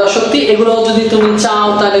 ক্ষমতা, শক্তি। এগুলো যদি তুমি চাও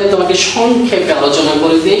তাহলে তোমাকে সংক্ষেপে আলোচনা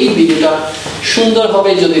করে দিই। এই ভিডিওটা সুন্দর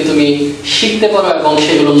হবে যদি তুমি শিখতে পারো এবং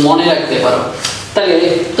সেগুলো মনে রাখতে পারো। তাহলে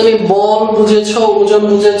তুমি বল বুঝেছো, ওজন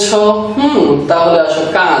বুঝেছো, তাহলে আসো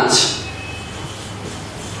কাজ।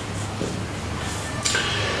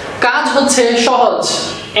 কাজ হচ্ছে সহজ।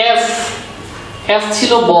 এফ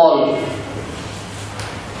ছিল বল,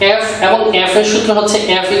 এফ এবং এফ এর সূত্র হচ্ছে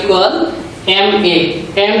F equal M A.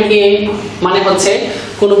 M A মানে হচ্ছে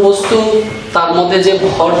কোন বস্তু তার মধ্যে যে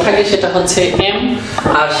ভর থাকে সেটা হচ্ছে এম,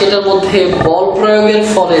 আর সেটার মধ্যে বল প্রয়োগের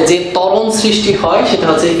ফলে যে ত্বরণ সৃষ্টি হয় সেটা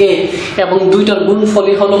হচ্ছে এ, এবং দুইটার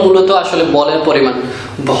গুণফলই হলো মূলত আসলে বলের পরিমাণ।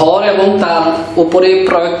 ভর এবং তার উপরে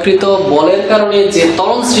প্রয়োগকৃত বলের কারণে যে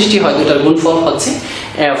ত্বরণ সৃষ্টি হয় দুইটার গুণফল হচ্ছে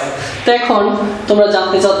এফ। তো এখন তোমরা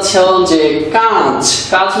জানতে চাচ্ছ যে কাজ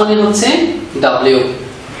মানে হচ্ছে ডাব্লিউ।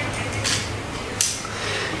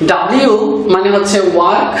 ডাব্লিউ মানে হচ্ছে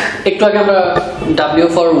ওয়ার্ক। একটু আগে আমরা ডাব্লিউ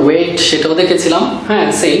ফর ওয়েট সেটাও দেখেছিলাম। হ্যাঁ,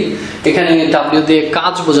 সেই এখানে ডাব্লিউ দিয়ে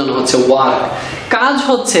কাজ বোঝানো হচ্ছে ওয়ার্ক। কাজ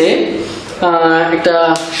হচ্ছে একটা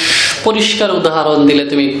পরিষ্কার উদাহরণ দিলে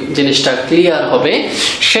তুমি জিনিসটা ক্লিয়ার হবে।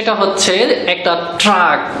 সেটা হচ্ছে একটা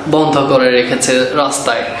ট্রাক বন্ধ করে রেখেছে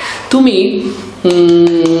রাস্তায়। তুমি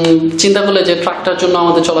চিন্তা করলে যে ট্রাকটার জন্য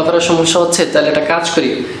আমাদের চলাফেরার সমস্যা হচ্ছে, তাহলে একটা কাজ করি,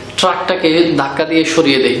 ট্রাকটাকে ধাক্কা দিয়ে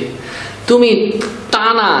সরিয়ে দেই। তুমি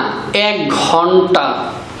টানা 1 ঘন্টা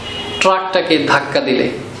ট্রাকটাকে ধাক্কা দিলে,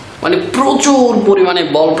 মানে প্রচুর পরিমাণে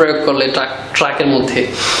বল প্রয়োগ করলে ট্রাকের মধ্যে।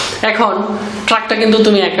 এখন ট্রাকটা কিন্তু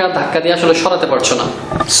তুমি একা ধাক্কা দিয়ে আসলে সরাতে পারছো না,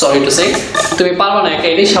 সরি টু সে, তুমি পারবে না একা,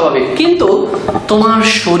 এটাই স্বাভাবিক। কিন্তু তোমার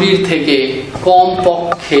শরীর থেকে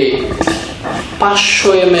কমপক্ষে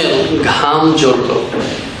 500 ml ঘাম ঝরলো।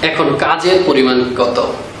 এখন কাজের পরিমাণ কত?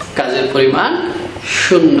 কাজের পরিমাণ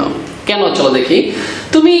 0। কেন? চলো দেখি।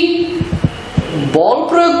 তুমি বল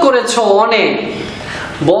প্রয়োগ করেছ অনেক,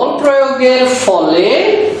 বল প্রয়োগের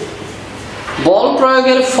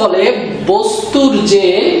ফলে বস্তুর যে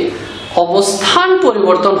অবস্থান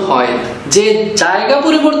পরিবর্তন হয়, যে জায়গা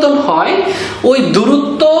পরিবর্তন হয়, ওই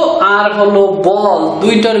দূরত্ব আর হলো বল,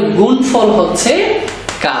 দুইটার গুণফল হচ্ছে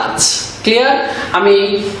কাজ। ক্লিয়ার? আমি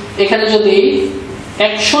এখানে যদি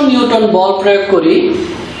 100 নিউটন বল প্রয়োগ করি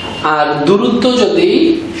আর দূরত্ব যদি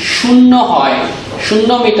 0 হয়,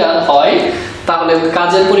 0 মিটার হয়, তাহলে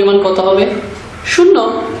কাজের পরিমাণ কত হবে? 0।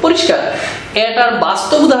 পরিষ্কার। এটার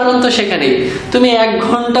বাস্তব উদাহরণ তো সেখানেই। তুমি 1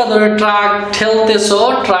 ঘন্টা ধরে ট্রাক ঠেলতেছো,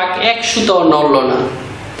 ট্রাক 1 সুতো নড়লো না,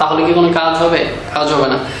 তাহলে কি কোনো কাজ হবে? কাজ হবে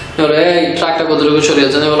না। এই ট্রাকটা কতটুকু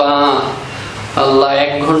সরিয়েছে? বলো আল্লাহ,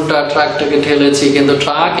 1 ঘন্টা ট্রাকটাকে ঠেলেছি কিন্তু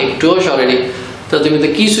ট্রাক একটুও সরেনি। তো তুমি তো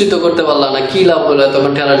কিছুই তো করতে পারলা না, কি লাভ হলো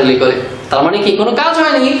তখন ঠেলাঠেলি করে? তার মানে কি কোনো কাজ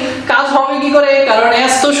হয়নি? কাজ হবে কি করে? কারণ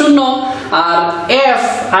এস তো 0 আর এফ,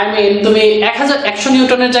 আই মিন তুমি 100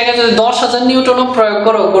 নিউটনের জায়গায় যদি 10,000 নিউটনও প্রয়োগ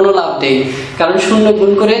করো কোনো লাভ নেই, কারণ 0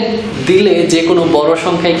 গুণ করে দিলে যে কোনো বড়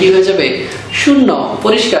সংখ্যায় কি হয়ে যাবে? 0।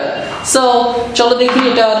 পরিষ্কার? সো চলো দেখি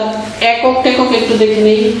এটার একক টেকক একটু দেখে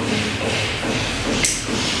নিই।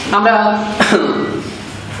 আমরা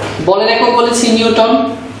বলের একক বলেছি নিউটন,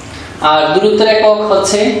 আর দূরত্বের একক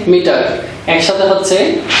হচ্ছে মিটার, একসাথে হচ্ছে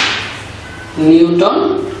নিউটন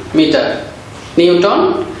মিটার। নিউটন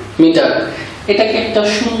মিটার এটাকে একটা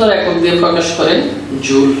সুন্দর একক দিয়ে প্রকাশ করেন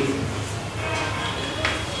জুল।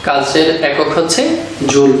 কাজের একক হচ্ছে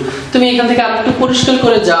জুল। তুমি এখান থেকে আরেকটু পরিষ্কার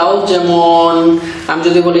করে যাও, যেমন আমি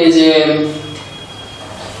যদি বলি যে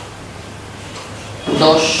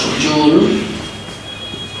 10 জুল,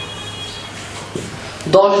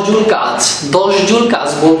 10 জুল কাজ। 10 জুল কাজ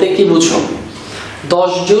বলতে কি বুঝো?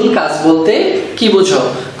 10 জুল কাজ বলতে কি বুঝো?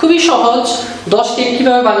 খুবই সহজ। 10 কে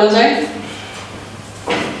কিভাবে ভাঙা যায়?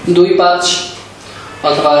 2 5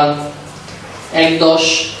 অথবা 1 10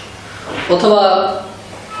 অথবা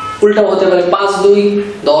উল্টা হতে পারে 5 2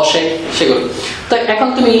 10 1, সেগুলো। তো এখন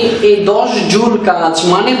তুমি এই 10 জুল কাজ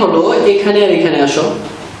মানে হলো এখানে আর এখানে আসো,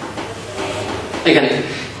 এখানে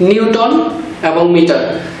নিউটন এবং মিটার,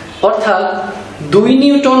 অর্থাৎ 2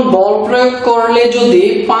 নিউটন বল প্রয়োগ করলে যদি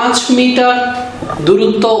 5 মিটার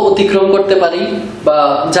দূরত্ব অতিক্রম করতে পারি বা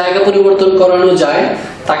জায়গা পরিবর্তন করানো যায়,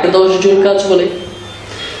 তাকে 10 জুল কাজ বলে।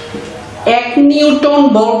 1 নিউটন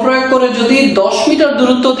বল প্রয়োগ করে যদি 10 মিটার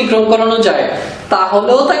দূরত্ব অতিক্রম করানো যায়,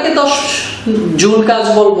 তাহলেও তাকে 10 জুল কাজ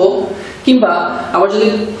বলবো। কিংবা আবার যদি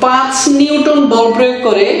 5 নিউটন বল প্রয়োগ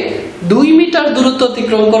করে 2 মিটার দূরত্ব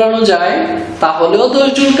অতিক্রম করানো যায়, তাহলেও 10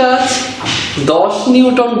 জুল কাজ। 10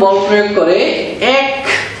 নিউটন বল প্রয়োগ করে 1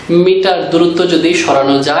 মিটার দূরত্ব যদি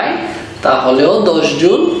সরানো যায়, তাহলেও 10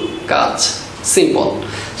 জুল কাজ। সিম্পল।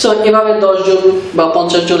 সো এভাবে 10 জুল বা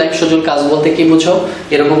 50 জুল 100 জুল কাজ বলতে কি বুঝো?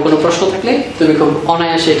 এরকম কোনো প্রশ্ন থাকলে তুমি খুব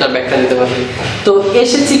অনায়াসে এটার ব্যাখ্যা দিতে পারবে। তো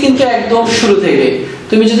এসেছি কিন্তু একদম শুরু থেকে।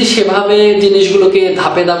 তুমি যদি সেভাবে জিনিসগুলোকে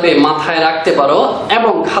ধাপে ধাপে মাথায় রাখতে পারো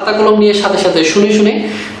এবং খাতা কলম নিয়ে সাথে সাথে শুনে শুনে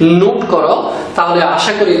নোট করো, তাহলে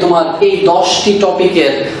আশা করি তোমার এই 10টি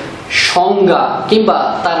টপিকের সংজ্ঞা কিংবা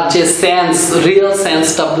তার যে সেন্স, রিয়েল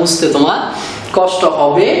সেন্সটা বুঝতে তোমার কষ্ট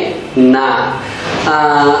হবে না।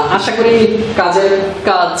 আশা করি কাজের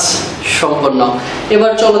কাজ সম্পন্ন।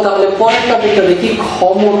 এবার চলো তাহলে পরের টপিকটা দেখি,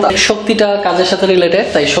 ক্ষমতা। শক্তিটা কাজের সাথে রিলেটেড,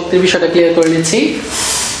 তাই শক্তির বিষয়টা ক্লিয়ার করে নিচ্ছি।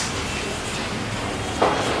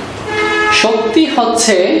 শক্তি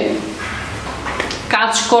হচ্ছে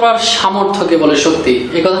কাজ করার সামর্থ্যকে বলে শক্তি।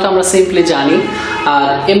 এই কথাটা আমরা সিম্পলি জানি। আর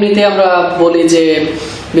এমনিতে আমরা বলি যে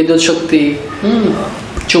বিদ্যুৎ শক্তি,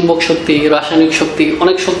 চুম্বক শক্তি, রাসায়নিক শক্তি,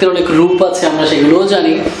 অনেক শক্তির অনেক রূপ আছে, আমরা সেগুলোও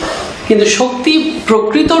জানি। কিন্তু শক্তি,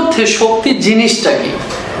 প্রকৃত অর্থে শক্তি জিনিসটা কি?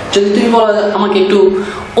 যদি তুমি বলো আমাকে একটু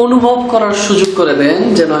অনুভব করার সুযোগ করে দেন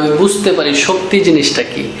যেন আমি বুঝতে পারি শক্তি জিনিসটা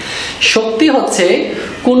কি। শক্তি হচ্ছে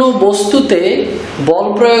কোনো বস্তুতে বল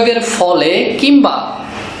প্রয়োগের ফলে কিংবা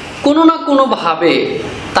কোনো না কোনো ভাবে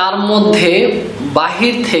তার মধ্যে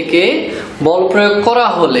বাহির থেকে বল প্রয়োগ করা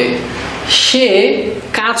হলে সে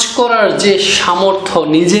কাজ করার যে সামর্থ্য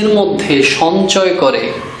নিজের মধ্যে সঞ্চয় করে,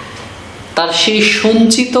 তার সেই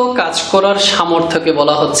সঞ্চিত কাজ করার সামর্থ্যকে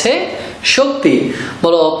বলা হচ্ছে শক্তি।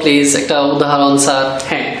 বলো প্লিজ একটা উদাহরণ। স্যার,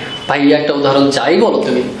 হ্যাঁ ভাইয়া একটা উদাহরণ, যাই বলো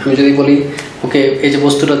তুমি। আমি যদি বলি ওকে এই যে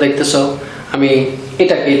বস্তুটা দেখতেছ, আমি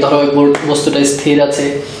এটাকে ধরো বস্তুটা স্থির আছে,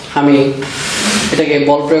 আমি এটাকে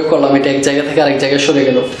বল প্রয়োগ করলাম, এটা এক জায়গা থেকে আরেক জায়গায় সরে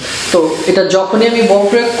গেল। তো এটা যখনই আমি বল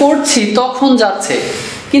প্রয়োগ করছি তখন যাচ্ছে,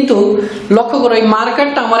 কিন্তু লক্ষ্য করো এই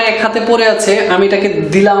মার্কারটা আমার এক হাতে পড়ে আছে, আমি এটাকে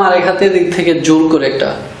দিলাম আর এক হাতে দিক থেকে জোর করে একটা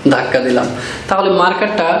ধাক্কা দিলাম, তাহলে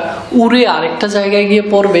মার্কারটা উড়ে আরেকটা জায়গায় গিয়ে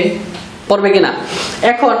পড়বে কিনা?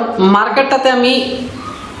 এখন মার্কারটাতে আমি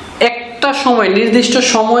একটা সময়, নির্দিষ্ট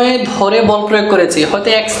সময়ে ধরে বল প্রয়োগ করেছি, হয়তো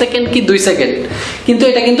 1 সেকেন্ড কি 2 সেকেন্ড, কিন্তু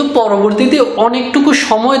এটা কিন্তু পরবর্তীতে অনেকটুকু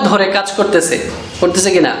সময় ধরে কাজ করতেছে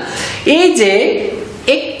কিনা? এই যে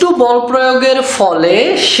একটু বল প্রয়োগের ফলে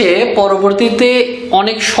সে পরবর্তীতে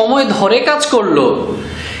অনেক সময় ধরে কাজ করলো,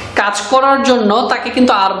 কাজ করার জন্য তাকে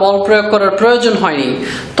কিন্তু আর বল প্রয়োগ করার প্রয়োজন হয়নি।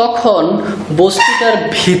 তখন বস্তুটার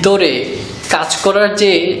ভিতরে কাজ করার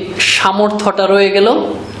যে সামর্থ্যটা রয়ে গেল,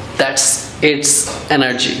 দ্যাটস ইটস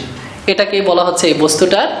এনার্জি। এটাকেই বলা হচ্ছে এই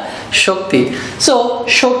বস্তুটার শক্তি। সো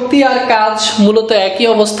শক্তি আর কাজ মূলত একই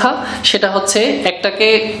অবস্থা, সেটা হচ্ছে একটাকে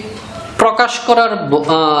প্রকাশ করার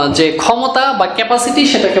যে ক্ষমতা বা ক্যাপাসিটি,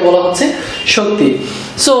 সেটাকে বলা হচ্ছে শক্তি।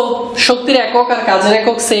 সো শক্তির একক আর কাজের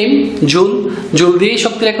একক সেম, জুল। জুল দিয়েই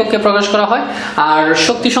শক্তির একককে প্রকাশ করা হয়। আর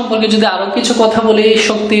শক্তি সম্পর্কে যদি আরো কিছু কথা বলি,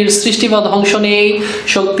 শক্তির সৃষ্টি বা ধ্বংস নেই।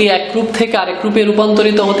 শক্তি এক রূপ থেকে আরেক রূপে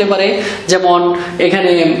রূপান্তরিত হতে পারে। যেমন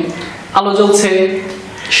এখানে আলো জ্বলছে,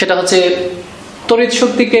 সেটা হচ্ছে তড়িৎ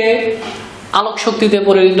শক্তিকে আলোক শক্তিতে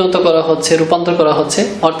পরিণত করা হচ্ছে, রূপান্তর করা হচ্ছে,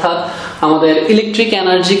 অর্থাৎ আমাদের ইলেকট্রিক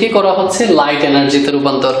এনার্জিকে করা হচ্ছে লাইট এনার্জিতে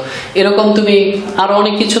রূপান্তর। এরকম তুমি আরো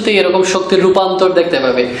অনেক কিছুতেই এরকম শক্তির রূপান্তর দেখতে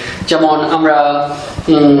পাবে। যেমন আমরা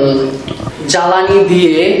জ্বালানি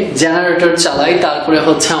দিয়ে জেনারেটর চালাই, তারপরে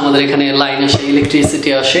হচ্ছে আমাদের এখানে লাইন আসে, ইলেকট্রিসিটি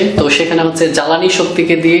আসে, তো সেখানে হচ্ছে জ্বালানি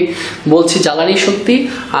শক্তিকে দিয়ে বলছি জ্বালানি শক্তি,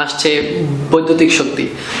 আসছে বৈদ্যুতিক শক্তি।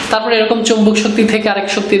 তারপরে এরকম চুম্বক শক্তি থেকে আরেক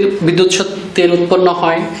শক্তির বিদ্যুৎ শক্তির উৎপন্ন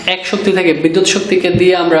হয়, এক শক্তি থেকে বিদ্যুৎ শক্তিকে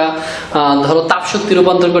দিয়ে আমরা ধরো তাপ শক্তি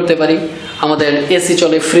রূপান্তর করতে পারি। আমাদের এসি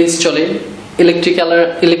চলে, ফ্রিজ চলে,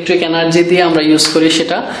 ইলেকট্রিক এনার্জি দিয়ে আমরা ইউজ করি,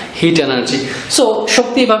 সেটা হিট এনার্জি। সো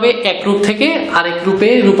শক্তি এভাবে এক রূপ থেকে আরেক রূপে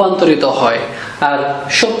রূপান্তরিত হয়, আর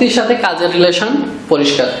শক্তির সাথে কাজের রিলেশন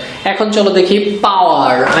পরিষ্কার। এখন চলো দেখি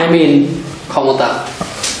পাওয়ার, আই মিন ক্ষমতা।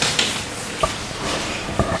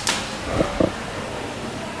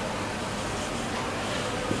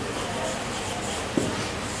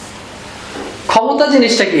 ক্ষমতা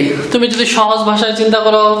জিনিসটা কি? তুমি যদি সহজ ভাষায় চিন্তা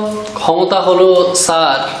করো, ক্ষমতা হলো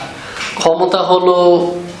স্যার, ক্ষমতা হলো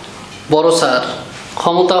বড় স্যার,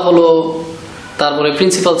 ক্ষমতা হলো তারপরে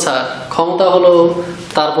প্রিন্সিপাল স্যার, ক্ষমতা হলো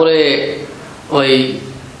তারপরে ওই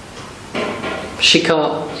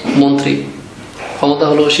শিক্ষামন্ত্রী, ক্ষমতা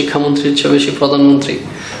হলো শিক্ষামন্ত্রীর চেয়ে বেশি প্রধানমন্ত্রী,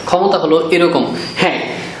 ক্ষমতা হলো এরকম। হ্যাঁ,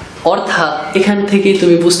 অর্থাৎ এখান থেকেই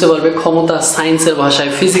তুমি বুঝতে পারবে ক্ষমতা সায়েন্সের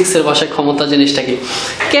ভাষায়, ফিজিক্সের ভাষায় ক্ষমতা জিনিসটা কি।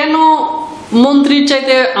 কেন মন্ত্রীর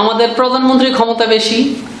চাইতে আমাদের প্রধানমন্ত্রীর ক্ষমতা বেশি?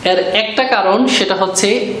 এর একটা কারণ, সেটা হচ্ছে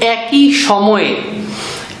একই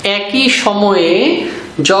সময়ে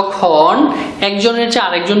যখন একজনের চেয়ে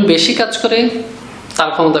আরেকজন বেশি কাজ করে, তার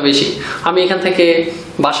ক্ষমতা বেশি। আমি এখান থেকে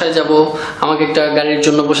বাসায় যাব, আমাকে একটা গাড়ির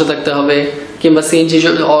জন্য বসে থাকতে হবে, কিংবা সিএনজি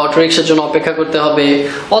অটোরিক্সার জন্য অপেক্ষা করতে হবে,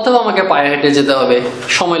 অথবা আমাকে পায়ে হেঁটে যেতে হবে,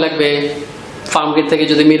 সময় লাগবে। ফার্মগেট থেকে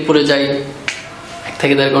যদি মিরপুরে যাই 1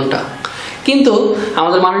 থেকে 1.5 ঘন্টা। কিন্তু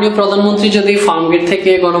আমাদের মাননীয় প্রধানমন্ত্রী যদি ফার্মগেট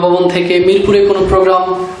থেকে, গণভবন থেকে মিরপুরে কোনো প্রোগ্রাম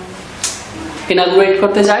ইনাগুরেট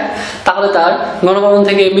করতে যায়, তাহলে তার গণভবন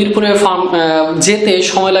থেকে মিরপুরে যেতে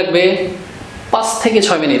সময় লাগবে 5 থেকে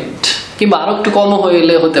 6 মিনিট, কিংবা আরো একটু কম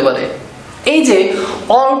হইলে হতে পারে। এই যে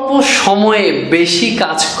অল্প সময়ে বেশি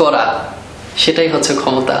কাজ করা, সেটাই হচ্ছে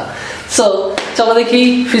ক্ষমতা। সো চলো দেখি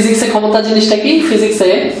ফিজিক্সে ক্ষমতা জিনিসটা কি।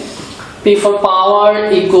 ফিজিক্সে P for power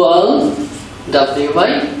equal W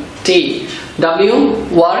by T। W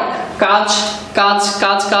work, কাজ, কাজ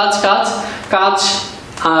কাজ কাজ কাজ কাজ,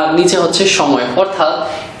 আর নিচে হচ্ছে সময়, অর্থাৎ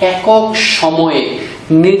একক সময়ে,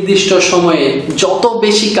 নির্দিষ্ট সময়ে যত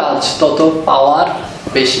বেশি কাজ তত পাওয়ার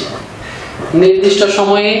বেশি। নির্দিষ্ট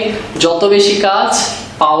সময়ে যত বেশি কাজ,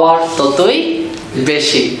 পাওয়ার ততই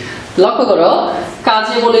বেশি। লক্ষ্য করো,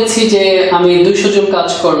 কাজে বলেছি যে আমি 200 জন কাজ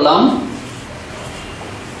করলাম,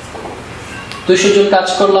 200 জন কাজ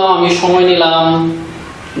করলাম, আমি সময় নিলাম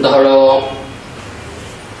ধরো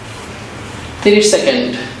 30 সেকেন্ড,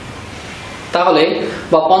 তাহলে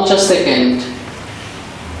বা 50 সেকেন্ড,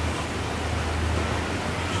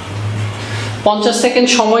 50 সেকেন্ড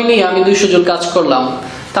সময় নিয়ে আমি 200 জন কাজ করলাম,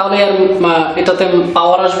 তাহলে আর এটাতে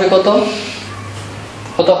পাওয়ার আসবে কত?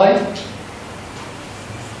 কত হয়?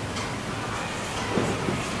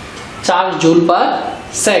 4 জুল পার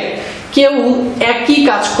সেক। কেউ একই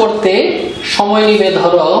কাজ করতে সময় নিবে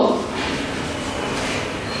ধরো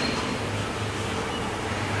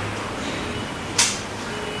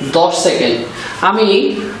 10 সেকেন্ড।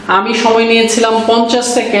 আমি সময় নিয়েছিলাম 50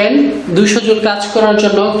 সেকেন্ড 200 জুল কাজ করার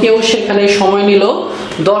জন্য, কেউ সেখানে সময় নিল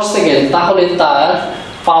 10 সেকেন্ড, তাহলে তার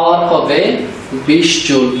পাওয়ার হবে 20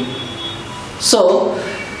 জুল। সো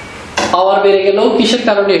পাওয়ার বেড়ে গেল কিসের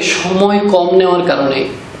কারণে? সময় কম নেওয়ার কারণে।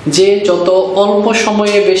 যে যত অল্প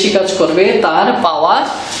সময়ে বেশি কাজ করবে তার পাওয়ার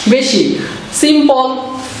বেশি। সিম্পল।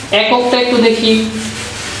 এককটা একটু দেখি,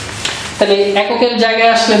 তাহলে এককের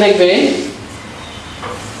জায়গায় আসলে দেখবে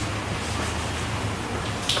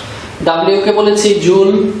W কে বলেছি জুল,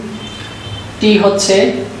 T হচ্ছে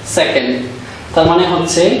সেকেন্ড, তার মানে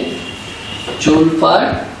হচ্ছে জুল পার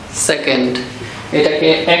সেকেন্ড। এটাকে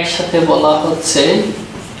একসাথে বলা হচ্ছে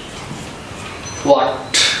ওয়াট।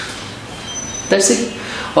 That's it.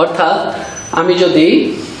 অর্থাৎ আমি যদি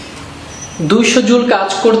 200 জুল কাজ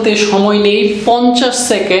করতে সময় নেই 50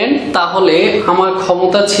 সেকেন্ড, তাহলে আমার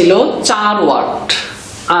ক্ষমতা ছিল 4 ওয়াট।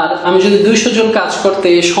 আর আমি যদি 200 জুল কাজ করতে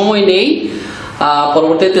সময় নেই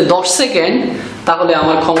পরবর্তীতে 10 সেকেন্ড, তাহলে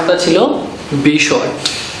আমার ক্ষমতা ছিল 20 ওয়াট।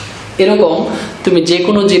 এরকম তুমি যে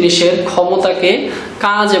কোনো জিনিসের ক্ষমতাকে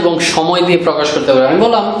কাজ এবং সময় দিয়ে প্রকাশ করতে পারবে। আমি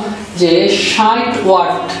বললাম যে 60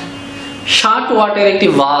 ওয়াটের একটি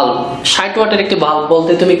ভাল্ব, 60 ওয়াটের একটি ভাল্ব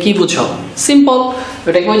বলতে তুমি কি বুঝো? সিম্পল,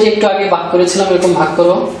 এটাকে ওই যে একটু আগে ভাগ করেছিলাম, এরকম ভাগ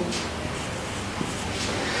করো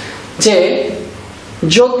যে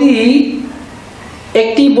যদি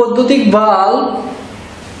একটি বৈদ্যুতিক বাল্ব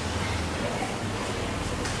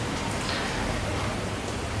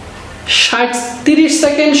 30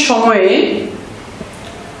 সেকেন্ড সময়ে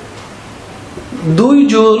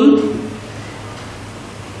 2 জুল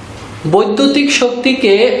বৈদ্যুতিক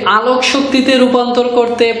শক্তিকে আলোক শক্তিতে রূপান্তর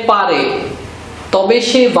করতে পারে, তবে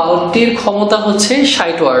সেই বাল্বটির ক্ষমতা হচ্ছে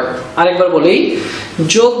 60 ওয়াট। আরেকবার বলি,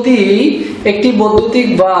 যদি একটি বৈদ্যুতিক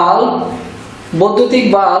বাল্ব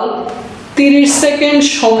 30 সেকেন্ড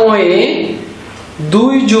সময়ে 2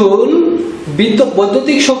 জুল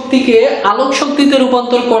বৈদ্যুতিক শক্তিকে আলোক শক্তিতে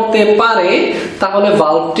রূপান্তর করতে পারে, তাহলে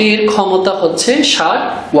বাল্বটির ক্ষমতা হচ্ছে 60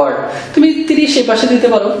 ওয়াট। তুমি 30 এর পাশে দিতে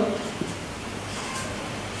পারো।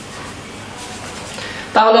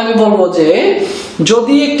 তাহলে আমি বলবো যে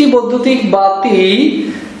যদি একটি বৈদ্যুতিক বাতি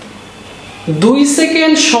 2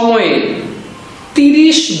 সেকেন্ড সময়ে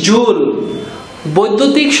 30 জুল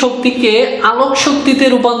বৈদ্যুতিক শক্তিকে আলোক শক্তিতে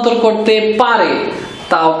রূপান্তর করতে পারে,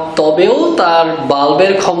 তবেও তার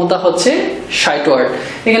বাল্বের ক্ষমতা হচ্ছে 60 ওয়াট।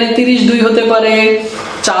 এখানে 30 2 হতে পারে,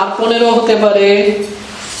 4 15 হতে পারে,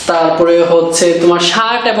 তারপরে হচ্ছে তোমার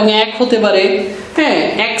 60 এবং 1 হতে পারে। হ্যাঁ,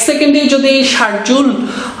 1 সেকেন্ডে যদি 60 জুল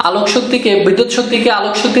আলোক শক্তিকে বিদ্যুৎ শক্তিকে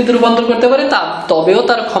আলোক শক্তিতে রূপান্তর করতে পারে, তবেও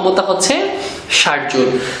তার ক্ষমতা হচ্ছে 60 জুল।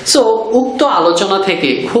 সো উক্ত আলোচনা থেকে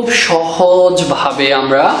খুব সহজভাবে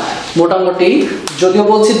আমরা মোটামুটি, যদিও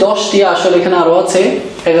বলছি 10টি, আসলে এখানে আরো আছে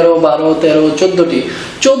 11 12 13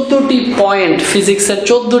 14টি পয়েন্ট, ফিজিক্সের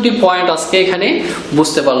 14টি পয়েন্ট আজকে এখানে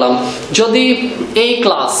বুঝতে পারলাম। যদি এই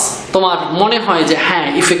ক্লাস তোমার মনে হয় যে হ্যাঁ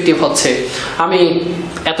ইফেক্টিভ হচ্ছে, আমি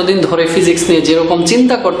এতদিন ধরে ফিজিক্স নিয়ে যেরকম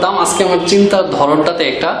চিন্তা করতাম, আজকে আমার চিন্তার ধরনটাতে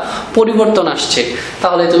একটা পরিবর্তন আসছে,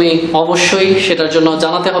 তাহলে তুমি অবশ্যই সেটার জন্য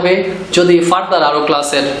জানাতে হবে। যদি ফার্দার আরো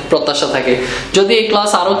ক্লাসের প্রত্যাশা থাকে, যদি এই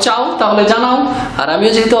ক্লাস আরো চাও তাহলে জানাও। আর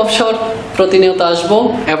আমিও যেহেতু অবসর, প্রতিনিয়ত আসবো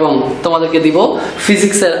এবং তোমাদেরকে দিব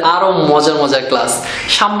ফিজিক্সের আরো মজার ক্লাস।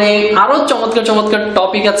 সামনে আরো চমৎকার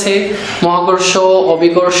টপিক আছে, মহাকর্ষ,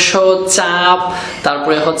 অভিকর্ষ, চাপ,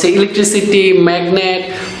 তারপরে হচ্ছে ইলেকট্রিসিটি, ম্যাগনেট,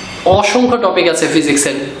 অসংখ্য টপিক আছে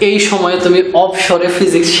ফিজিক্সের। এই সময়ে তুমি অবসরে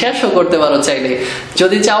ফিজিক্স শেষও করতে পারো চাইলে।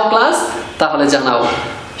 যদি চাও ক্লাস তাহলে জানাও,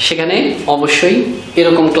 সেখানে অবশ্যই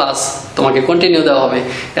এরকম ক্লাস তোমাকে কন্টিনিউ দেওয়া হবে।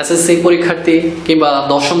 এসএসসি পরীক্ষার্থী কিংবা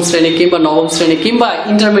 10ম শ্রেণী কিংবা 9ম শ্রেণী কিংবা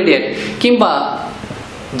ইন্টারমিডিয়েট কিংবা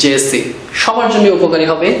জেএসসি, সবার জন্য উপকারী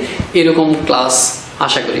হবে এরকম ক্লাস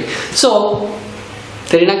আশা করি। সো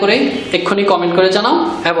দেরি না করে এক্ষুনি কমেন্ট করে জানাও,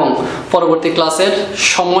 এবং পরবর্তী ক্লাসের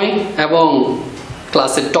সময় এবং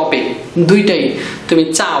ক্লাসের টপিক দুইটাই তুমি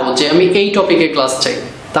চাও যে আমি এই টপিকে ক্লাস চাই,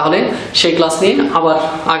 তাহলে সেই ক্লাস নিয়ে আবার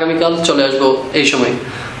আগামীকাল চলে আসবো এই সময়।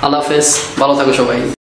 আল্লাহ হাফেজ, ভালো থাকো সবাই।